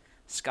love,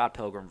 Scott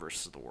Pilgrim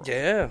versus the World.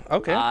 Yeah,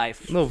 okay.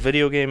 Little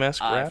video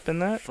game-esque rap in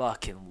that. I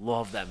fucking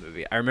love that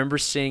movie. I remember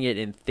seeing it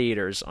in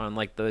theaters on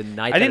like the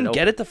night I didn't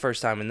get it the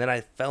first time, and then I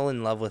fell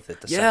in love with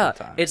it the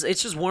second time. It's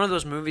just one of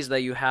those movies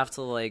that you have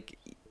to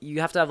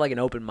have like an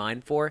open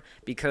mind for,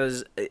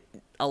 because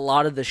a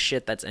lot of the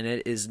shit that's in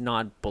it is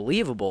not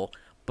believable.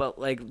 But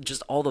like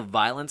just all the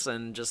violence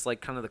and just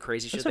like kind of the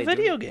crazy shit they do. It's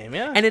a video game,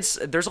 yeah. And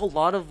there's a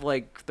lot of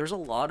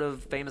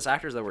famous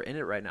actors that were in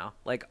it right now.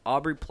 Like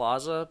Aubrey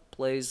Plaza's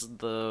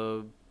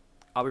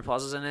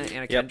in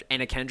it.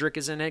 Anna Kendrick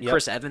is in it. Yep.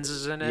 Chris Evans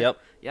is in it. Yep.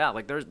 Yeah,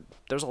 like there's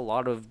a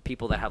lot of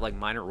people that have like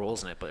minor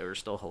roles in it, but they were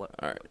still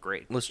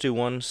great. Let's do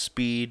one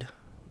speed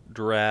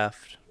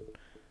draft.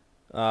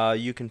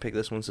 You can pick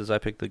this one since I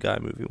picked the guy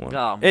movie one.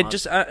 Oh, make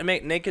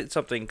it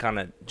something kind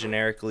of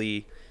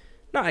generically.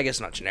 No, I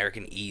guess not generic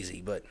and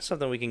easy, but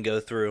something we can go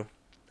through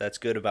that's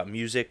good about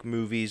music,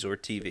 movies, or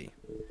TV.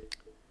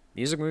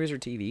 Music, movies, or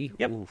TV?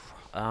 Yep. Oof.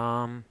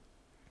 I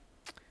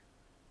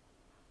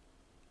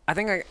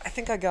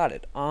think I got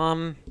it.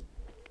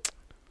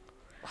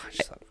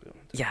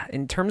 Yeah,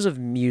 in terms of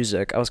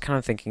music, I was kind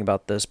of thinking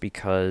about this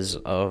because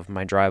of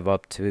my drive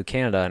up to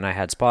Canada, and I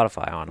had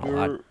Spotify on a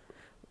lot.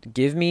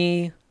 Give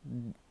me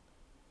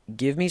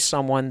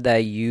someone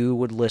that you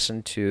would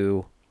listen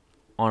to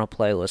on a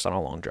playlist on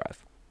a long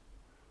drive.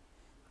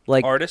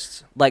 Like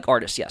artists? Like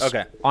artists, yes.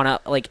 Okay. On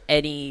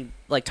any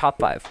top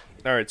 5.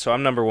 All right, so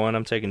I'm number 1.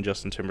 I'm taking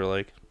Justin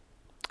Timberlake.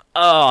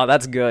 Oh,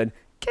 that's good.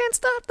 Can't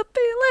stop the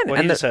feeling.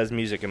 Well, he just has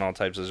music in all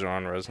types of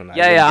genres, and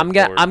I'm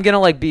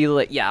gonna be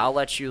I'll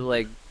let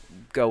you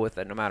go with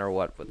it no matter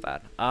what with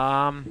that.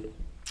 I'm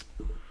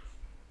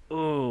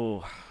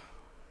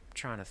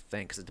trying to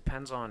think because it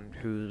depends on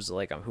who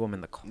I'm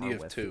in the car with. You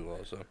have 2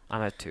 also.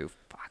 I'm at 2.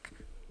 Fuck.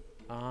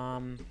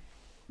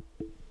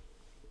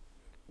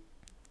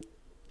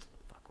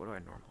 What do I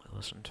normally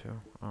listen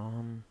to?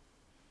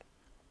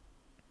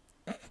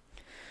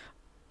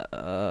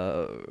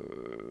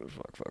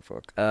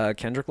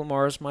 Kendrick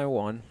Lamar is my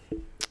 1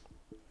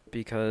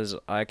 because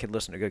I could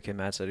listen to Good Kid,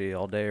 Mad City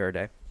all day or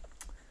day.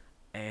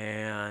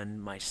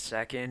 And my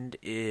 2nd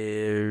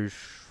is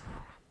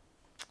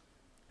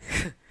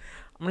I'm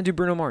gonna do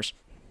Bruno Mars.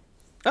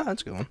 Oh,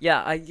 that's a good one.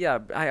 Yeah,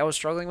 I was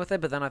struggling with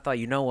it, but then I thought,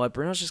 you know what,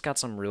 Bruno's just got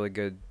some really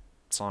good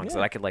songs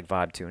that I could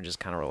vibe to and just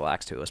kind of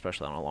relax to,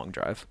 especially on a long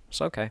drive.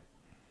 So okay.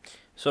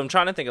 So I'm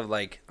trying to think of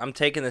I'm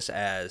taking this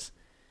as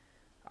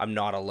I'm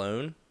not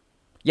alone.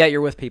 Yeah,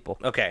 you're with people.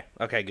 Okay,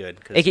 good.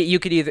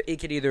 It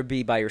could either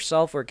be by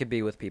yourself or it could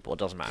be with people. It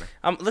doesn't matter.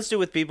 Let's do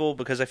with people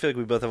because I feel like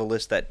we both have a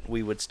list that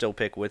we would still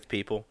pick with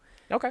people.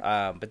 Okay.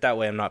 But that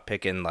way I'm not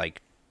picking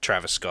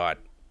Travis Scott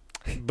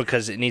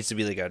because it needs to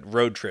be a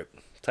road trip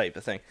type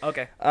of thing.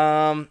 Okay.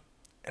 And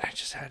I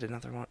just had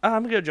another one.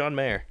 I'm gonna go John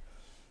Mayer.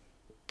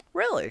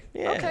 Really?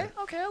 Yeah.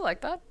 Okay, I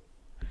like that.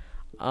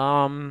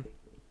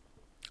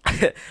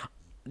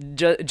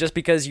 Just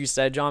because you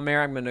said John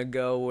Mayer, I'm gonna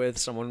go with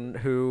someone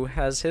who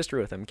has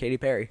history with him, Katy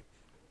Perry.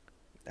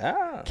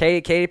 Ah.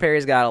 Katy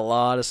Perry's got a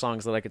lot of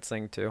songs that I could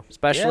sing to,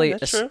 especially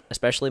true.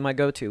 Especially my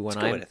go-to when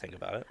That's a good way to think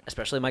about it.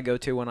 Especially my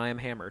go-to when I am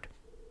hammered.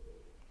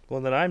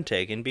 Well, then I'm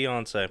taking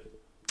Beyonce.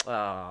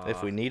 Oh.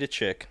 If we need a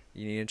chick,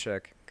 you need a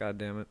chick. God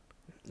damn it.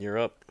 You're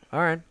up. All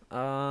right.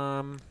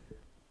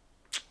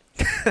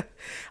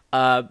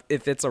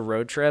 If it's a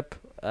road trip,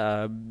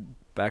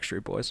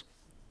 Backstreet Boys.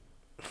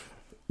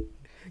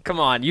 Come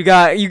on, you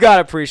got to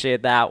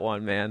appreciate that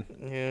one, man.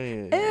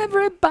 Yeah.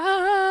 Everybody.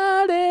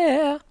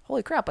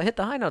 Holy crap, I hit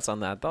the high notes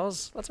on that.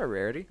 That's a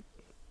rarity.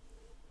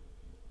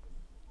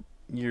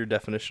 Your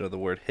definition of the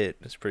word hit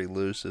is pretty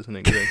loose, isn't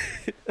it? Good.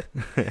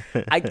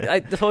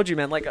 I told you,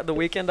 man, the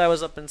weekend I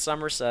was up in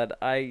Somerset,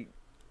 I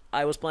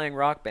was playing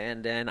Rock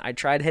Band and I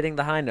tried hitting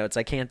the high notes.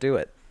 I can't do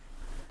it.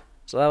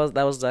 So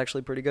that was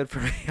actually pretty good for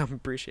me. I'm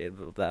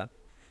appreciative of that.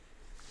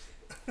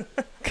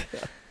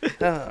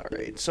 All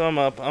right, so I'm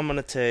up. I'm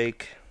gonna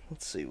take.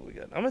 Let's see what we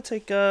got. I'm gonna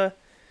take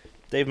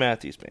Dave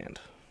Matthews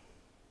Band.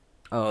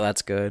 Oh,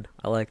 that's good.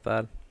 I like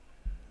that.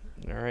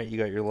 All right, you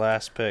got your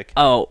last pick.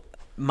 Oh,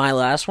 my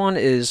last one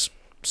is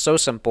so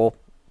simple.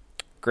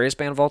 Greatest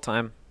band of all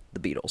time,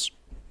 the Beatles.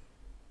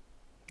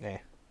 Eh.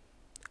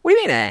 What do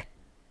you mean, eh?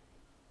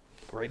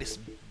 Greatest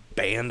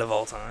band of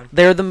all time.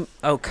 They're the...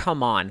 Oh,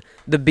 come on.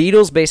 The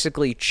Beatles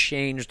basically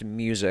changed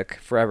music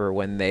forever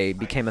when they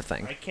became a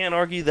thing. I can't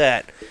argue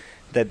that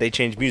they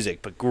changed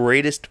music, but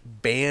greatest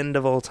band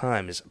of all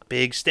time is a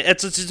big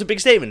it's a big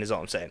statement, is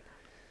all I'm saying.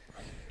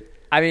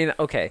 I mean,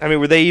 okay. I mean,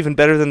 were they even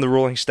better than the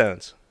Rolling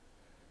Stones?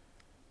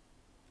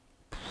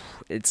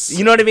 It's...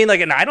 You know what I mean?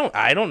 Like, and I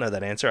don't know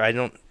that answer. I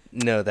don't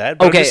know that.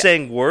 But Okay. I'm just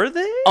saying, were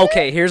they?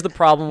 Okay, here's the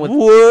problem with...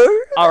 Were?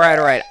 All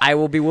right. I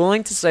will be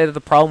willing to say that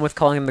the problem with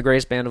calling them the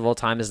greatest band of all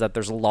time is that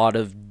there's a lot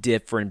of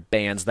different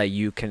bands that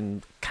you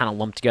can kind of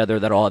lump together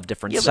that all have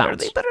different Yeah, but are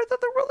sounds. they better than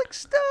the Rolling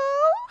Stones?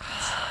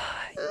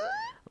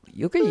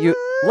 Look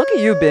at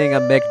you being a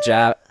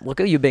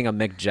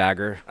Mick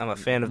Jagger. I'm a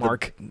fan of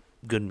Mark. the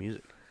good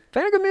music.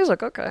 Fan of good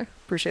music. Okay,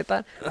 appreciate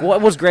that.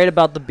 What was great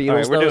about the Beatles? All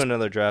right, we're though, doing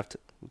another draft.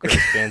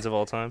 Greatest bands of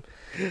all time.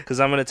 Because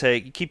I'm gonna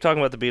take. You keep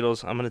talking about the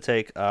Beatles. I'm gonna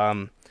take.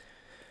 I'm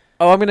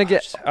gonna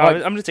get. I'm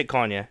gonna take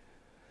Kanye.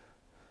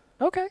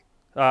 Okay.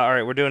 All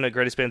right, we're doing a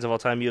greatest bands of all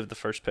time. You have the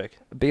first pick.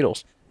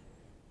 Beatles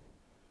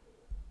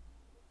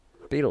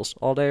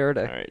all day every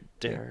day. All right,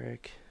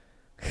 Derek.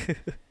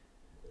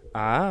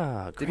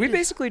 Did we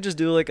basically just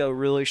do like a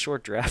really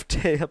short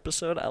draft day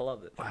episode? I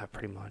love it.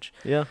 Pretty much.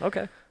 Yeah.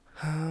 Okay.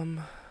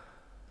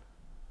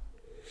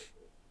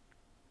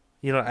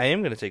 You know, I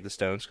am gonna take the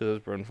Stones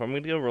because I'm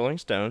gonna go Rolling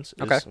Stones.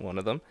 Is Okay. one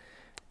of them,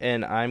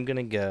 and I'm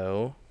gonna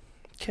go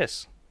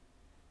Kiss.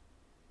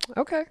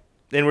 Okay.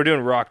 And we're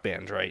doing rock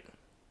bands, right?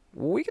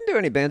 We can do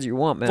any bands you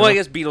want, man. Well, I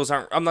guess Beatles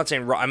aren't. I'm not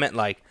saying rock. I meant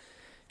like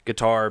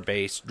guitar,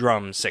 bass,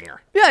 drum,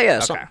 singer. Yeah.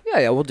 So, Okay.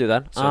 yeah. We'll do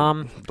that.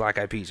 So Black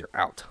Eyed Peas are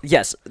out.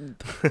 Yes.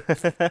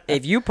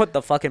 If you put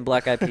the fucking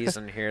Black Eyed Peas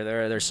in here,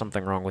 there's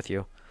something wrong with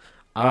you.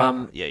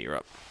 Yeah, you're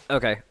up.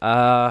 Okay.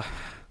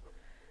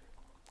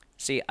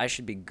 See, I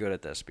should be good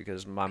at this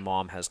because my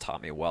mom has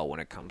taught me well when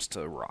it comes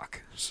to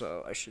rock.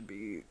 So I should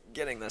be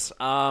getting this.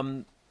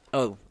 My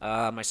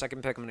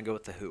second pick, I'm gonna go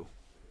with the Who.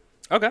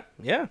 Okay.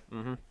 Yeah.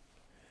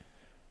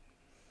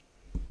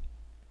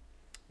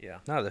 Yeah.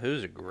 No, the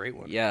Who's a great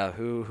one. Yeah,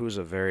 Who's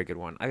a very good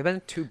one. I've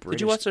been to British.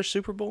 Did you watch their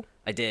Super Bowl?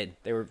 I did.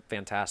 They were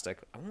fantastic.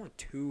 I went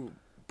 2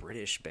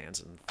 British bands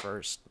in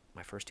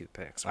my first 2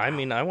 picks. I Wow.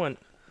 mean, I went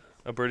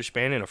a British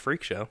band in a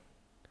freak show.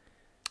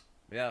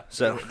 Yeah.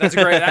 So That's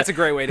a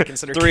great way to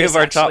consider 3 Kiss, of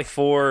our actually. top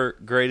 4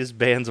 greatest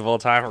bands of all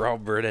time are all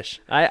British.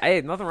 I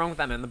nothing wrong with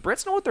that, man. The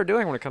Brits know what they're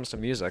doing when it comes to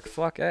music.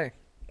 Fuck, hey.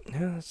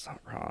 Yeah, that's not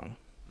wrong.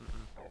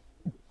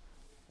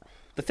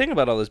 The thing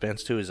about all those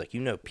bands too is like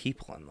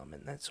people in them,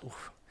 and that's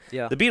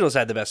Yeah. the Beatles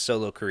had the best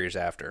solo careers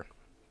after.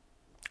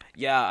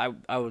 Yeah,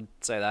 I would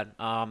say that.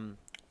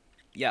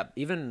 Yeah,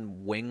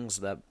 even Wings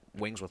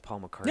with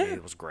Paul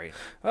McCartney was great.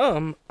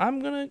 I'm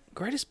gonna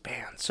greatest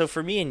band. So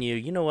for me and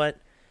you know what?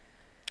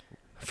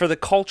 For the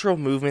cultural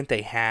movement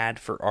they had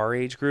for our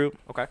age group,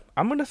 Okay.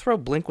 I'm gonna throw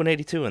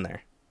Blink-182 in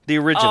there. The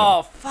original.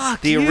 Oh,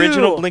 fuck The you.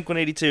 original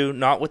Blink-182,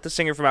 not with the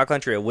singer from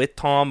Alkaline Trio, with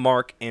Tom,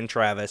 Mark, and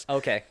Travis.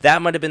 Okay.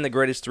 That might have been the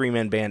greatest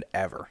 3-man band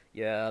ever.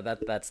 Yeah,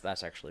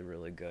 that's actually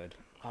really good.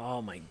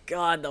 Oh my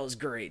god, that was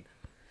great.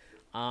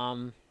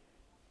 Because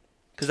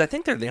I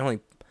think they're the only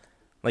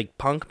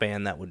punk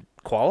band that would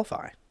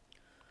qualify.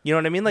 You know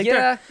what I mean?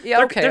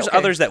 Okay. There's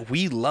others that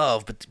we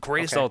love, but the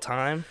greatest Okay. all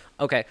time.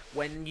 Okay,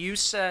 when you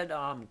said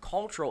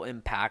cultural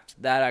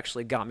impact, that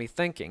actually got me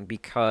thinking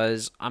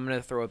because I'm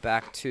gonna throw it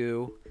back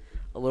to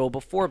a little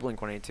before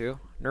Blink-182,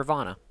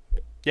 Nirvana.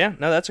 Yeah,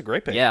 no, that's a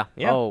great pick. Yeah.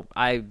 Yeah. Oh,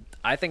 I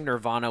think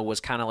Nirvana was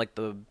kind of like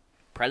the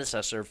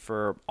predecessor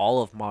for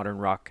all of modern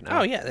rock now.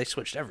 Oh yeah, they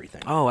switched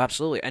everything. Oh,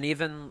 absolutely. And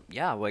even,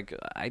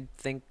 I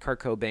think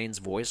Kurt Cobain's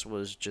voice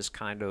was just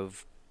kind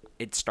of,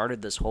 it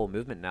started this whole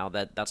movement now.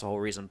 That's the whole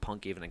reason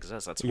punk even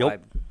exists. That's why.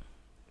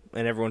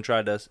 And everyone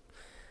tried to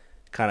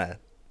kind of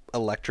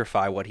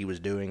electrify what he was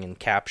doing and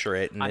capture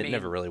it, and it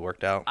never really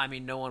worked out. I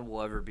mean, no one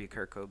will ever be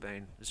Kurt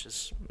Cobain. It's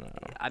just,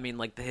 I mean,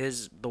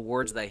 the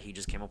words that he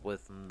just came up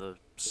with and the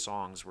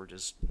songs were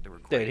just, they were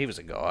great. Dude, he was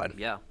a god.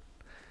 Yeah.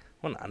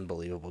 What an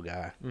unbelievable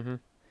guy.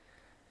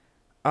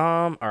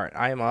 All right,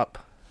 I am up.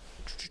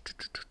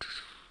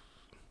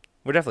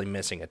 We're definitely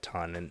missing a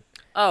ton, and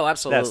Oh,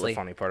 absolutely. that's the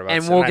funny part about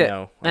and it. we'll I get,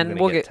 know and I'm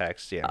we'll gonna get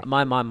text. Yeah,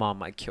 my mom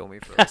might kill me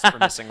for this, for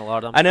missing a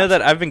lot of them. I know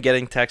that I've been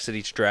getting texts at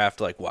each draft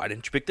like, "Why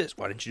didn't you pick this?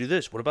 Why didn't you do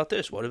this? What about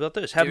this? What about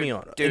this? Have me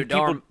on." Dude, And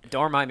people-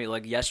 don't remind me.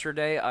 Like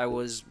yesterday, I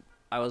was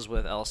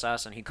with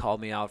Elsas, and he called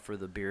me out for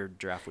the beer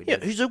draft we Yeah,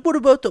 did. he's like, "What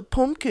about the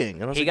pumpkin?"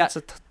 And I was He like, got-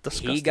 "That's a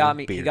disgusting got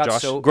me- beer, he got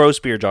Josh. so- Gross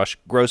beer, Josh.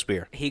 Gross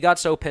beer." He got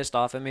so pissed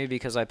off at me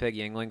because I picked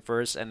Yingling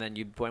first, and then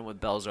you went with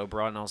Bell's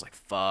Oberon, and I was like,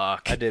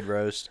 "Fuck." I did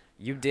roast.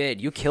 You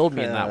did. You killed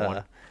me in that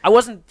one. I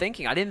wasn't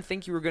thinking. I didn't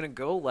think you were gonna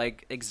go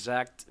like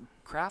exact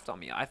craft on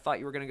me. I thought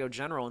you were gonna go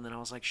general, and then I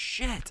was like,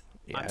 "Shit,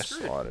 Yeah, I'm I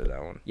screwed." slaughtered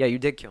that one. Yeah, you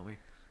did kill me.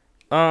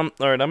 All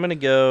right, I'm gonna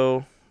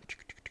go.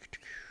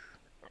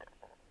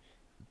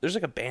 There's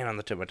like a band on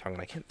the tip of my tongue,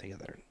 and I can't think of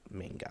their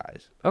main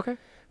guys. Okay.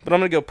 But I'm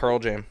gonna go Pearl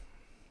Jam.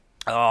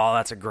 Oh,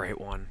 that's a great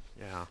one.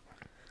 Yeah.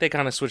 They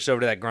kind of switched over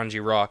to that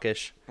grungy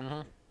rockish,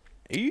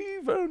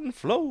 Even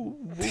flow.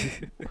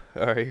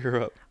 All right,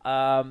 you're up.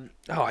 Oh,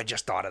 I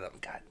just thought of them.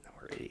 God, no,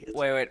 we're idiots.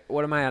 Wait.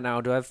 What am I at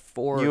now? Do I have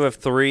 4? You have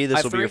 3. I This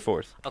have will be your 3?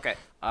 4th. Okay.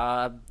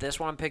 This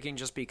one I'm picking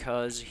just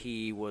because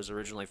he was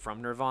originally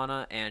from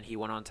Nirvana and he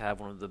went on to have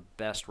one of the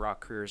best rock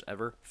careers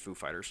ever, Foo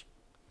Fighters.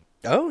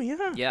 Oh,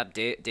 yeah. Yeah,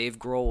 Dave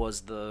Grohl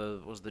was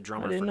the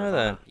drummer I didn't for know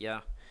Nirvana. that. Yeah.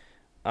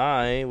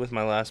 I, with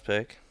my last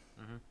pick,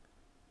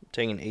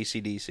 taking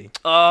AC/DC.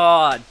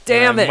 Oh,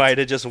 damn I it. might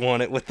have just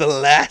won it with the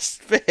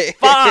last pick.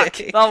 Fuck!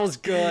 That was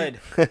good.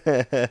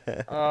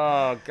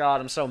 Oh,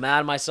 God, I'm so mad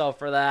at myself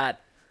for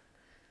that.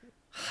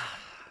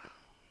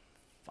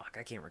 Fuck,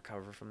 I can't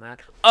recover from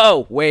that.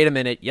 Oh, wait a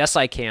minute. Yes,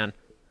 I can.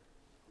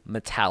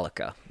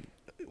 Metallica.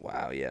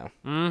 Wow, yeah.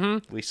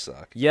 Mm-hmm. We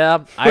suck.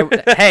 Yeah.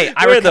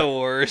 We're the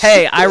worst.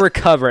 Hey, I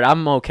recovered.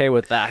 I'm okay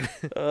with that.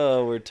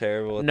 Oh, we're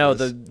terrible at No,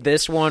 this.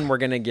 this one we're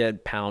gonna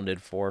get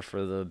pounded for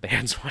the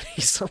bands one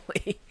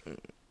easily.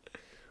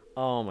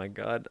 Oh my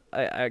God,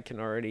 I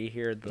can already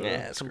hear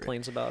the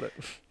complaints about it.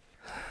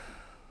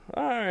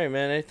 All right,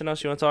 man. Anything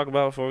else you want to talk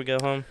about before we go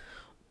home?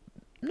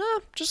 No,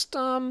 just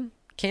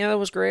Canada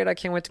was great. I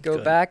can't wait to go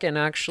Good. back and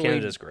actually.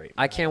 Canada's great.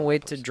 I can't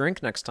wait to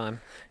drink next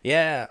time.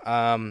 Yeah.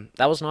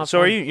 That was not.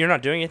 So fun. you're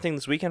not doing anything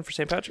this weekend for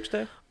St. Patrick's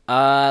Day?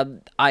 I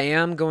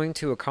am going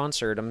to a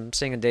concert. I'm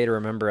seeing A Day to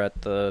Remember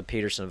at the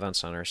Peterson Event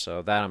Center,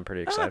 so that I'm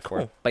pretty excited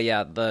cool. for. But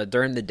yeah,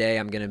 during the day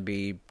I'm going to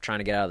be trying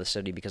to get out of the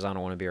city because I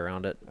don't want to be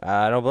around it.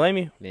 I don't blame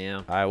you.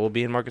 Yeah. I will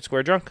be in Market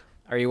Square drunk.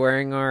 Are you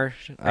wearing our?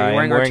 I'm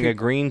wearing a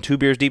green 2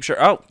 Beers Deep shirt.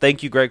 Oh,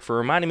 thank you, Greg, for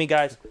reminding me,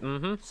 guys.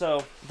 Mm-hmm.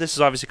 So this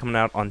is obviously coming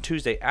out on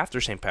Tuesday after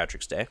St.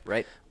 Patrick's Day.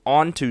 Right.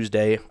 On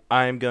Tuesday,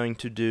 I'm going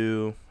to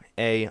do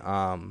a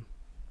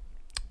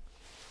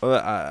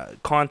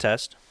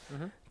contest.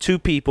 Mm-hmm. 2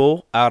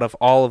 people out of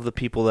all of the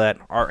people that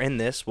are in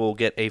this will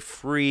get a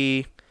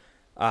free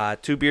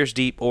 2 Beers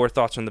Deep or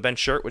Thoughts from the Bench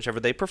shirt, whichever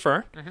they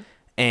prefer. Mm-hmm.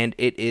 And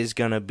it is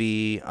going to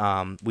be,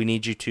 we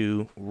need you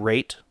to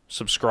rate,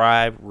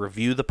 subscribe,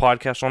 review the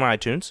podcast on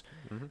iTunes.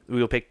 Mm-hmm.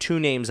 We will pick 2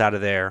 names out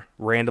of there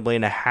randomly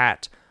in a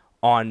hat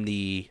on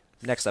the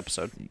Next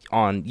episode.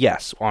 on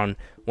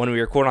when we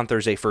record on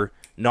Thursday for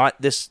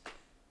not this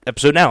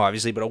episode now,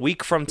 obviously, but a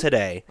week from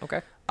today.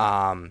 Okay.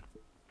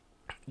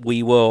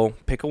 We will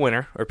pick a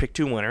winner or pick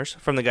 2 winners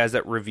from the guys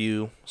that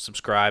review,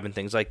 subscribe, and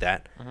things like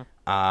that. Mm-hmm.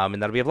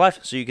 And that'll be up live.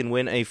 So you can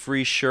win a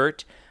free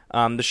shirt.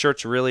 The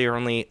shirts really are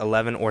only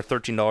 $11 or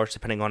 $13,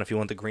 depending on if you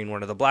want the green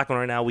one or the black one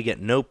right now. We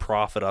get no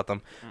profit at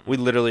them. Mm-hmm. We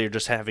literally are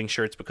just having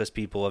shirts because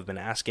people have been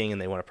asking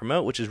and they want to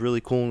promote, which is really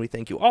cool, and we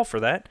thank you all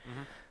for that.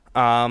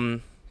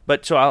 Mm-hmm.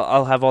 But so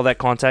I'll have all that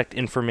contact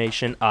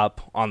information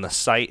up on the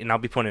site, and I'll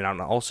be putting it out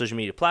on all social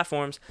media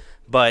platforms.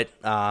 But,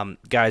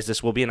 guys,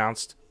 this will be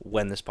announced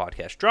when this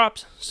podcast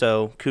drops.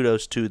 So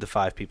kudos to the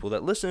 5 people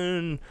that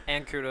listen.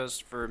 And kudos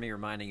for me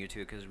reminding you, too,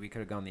 because we could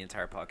have gone the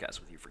entire podcast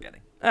with you forgetting.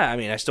 I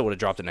mean, I still would have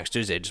dropped it next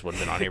Tuesday. It just wouldn't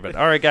have been on here. But,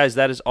 all right, guys,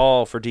 that is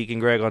all for Deacon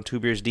Greg on 2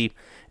 Beers Deep,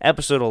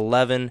 episode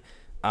 11.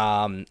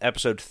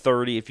 Episode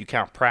 30 if you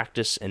count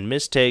practice and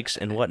mistakes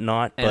and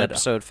whatnot. And but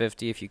episode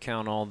 50 if you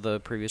count all the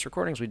previous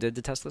recordings we did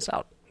to test this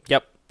out.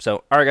 Yep.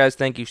 So, all right, guys,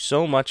 thank you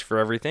so much for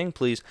everything.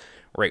 Please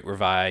rate,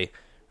 review,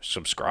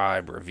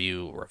 subscribe,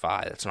 review, review.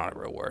 That's not a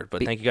real word,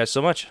 but thank you guys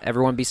so much.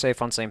 Everyone be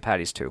safe on St.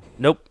 Patty's, too.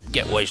 Nope.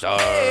 Get wasted.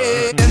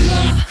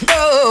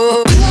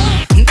 No,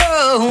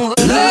 no,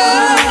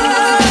 no.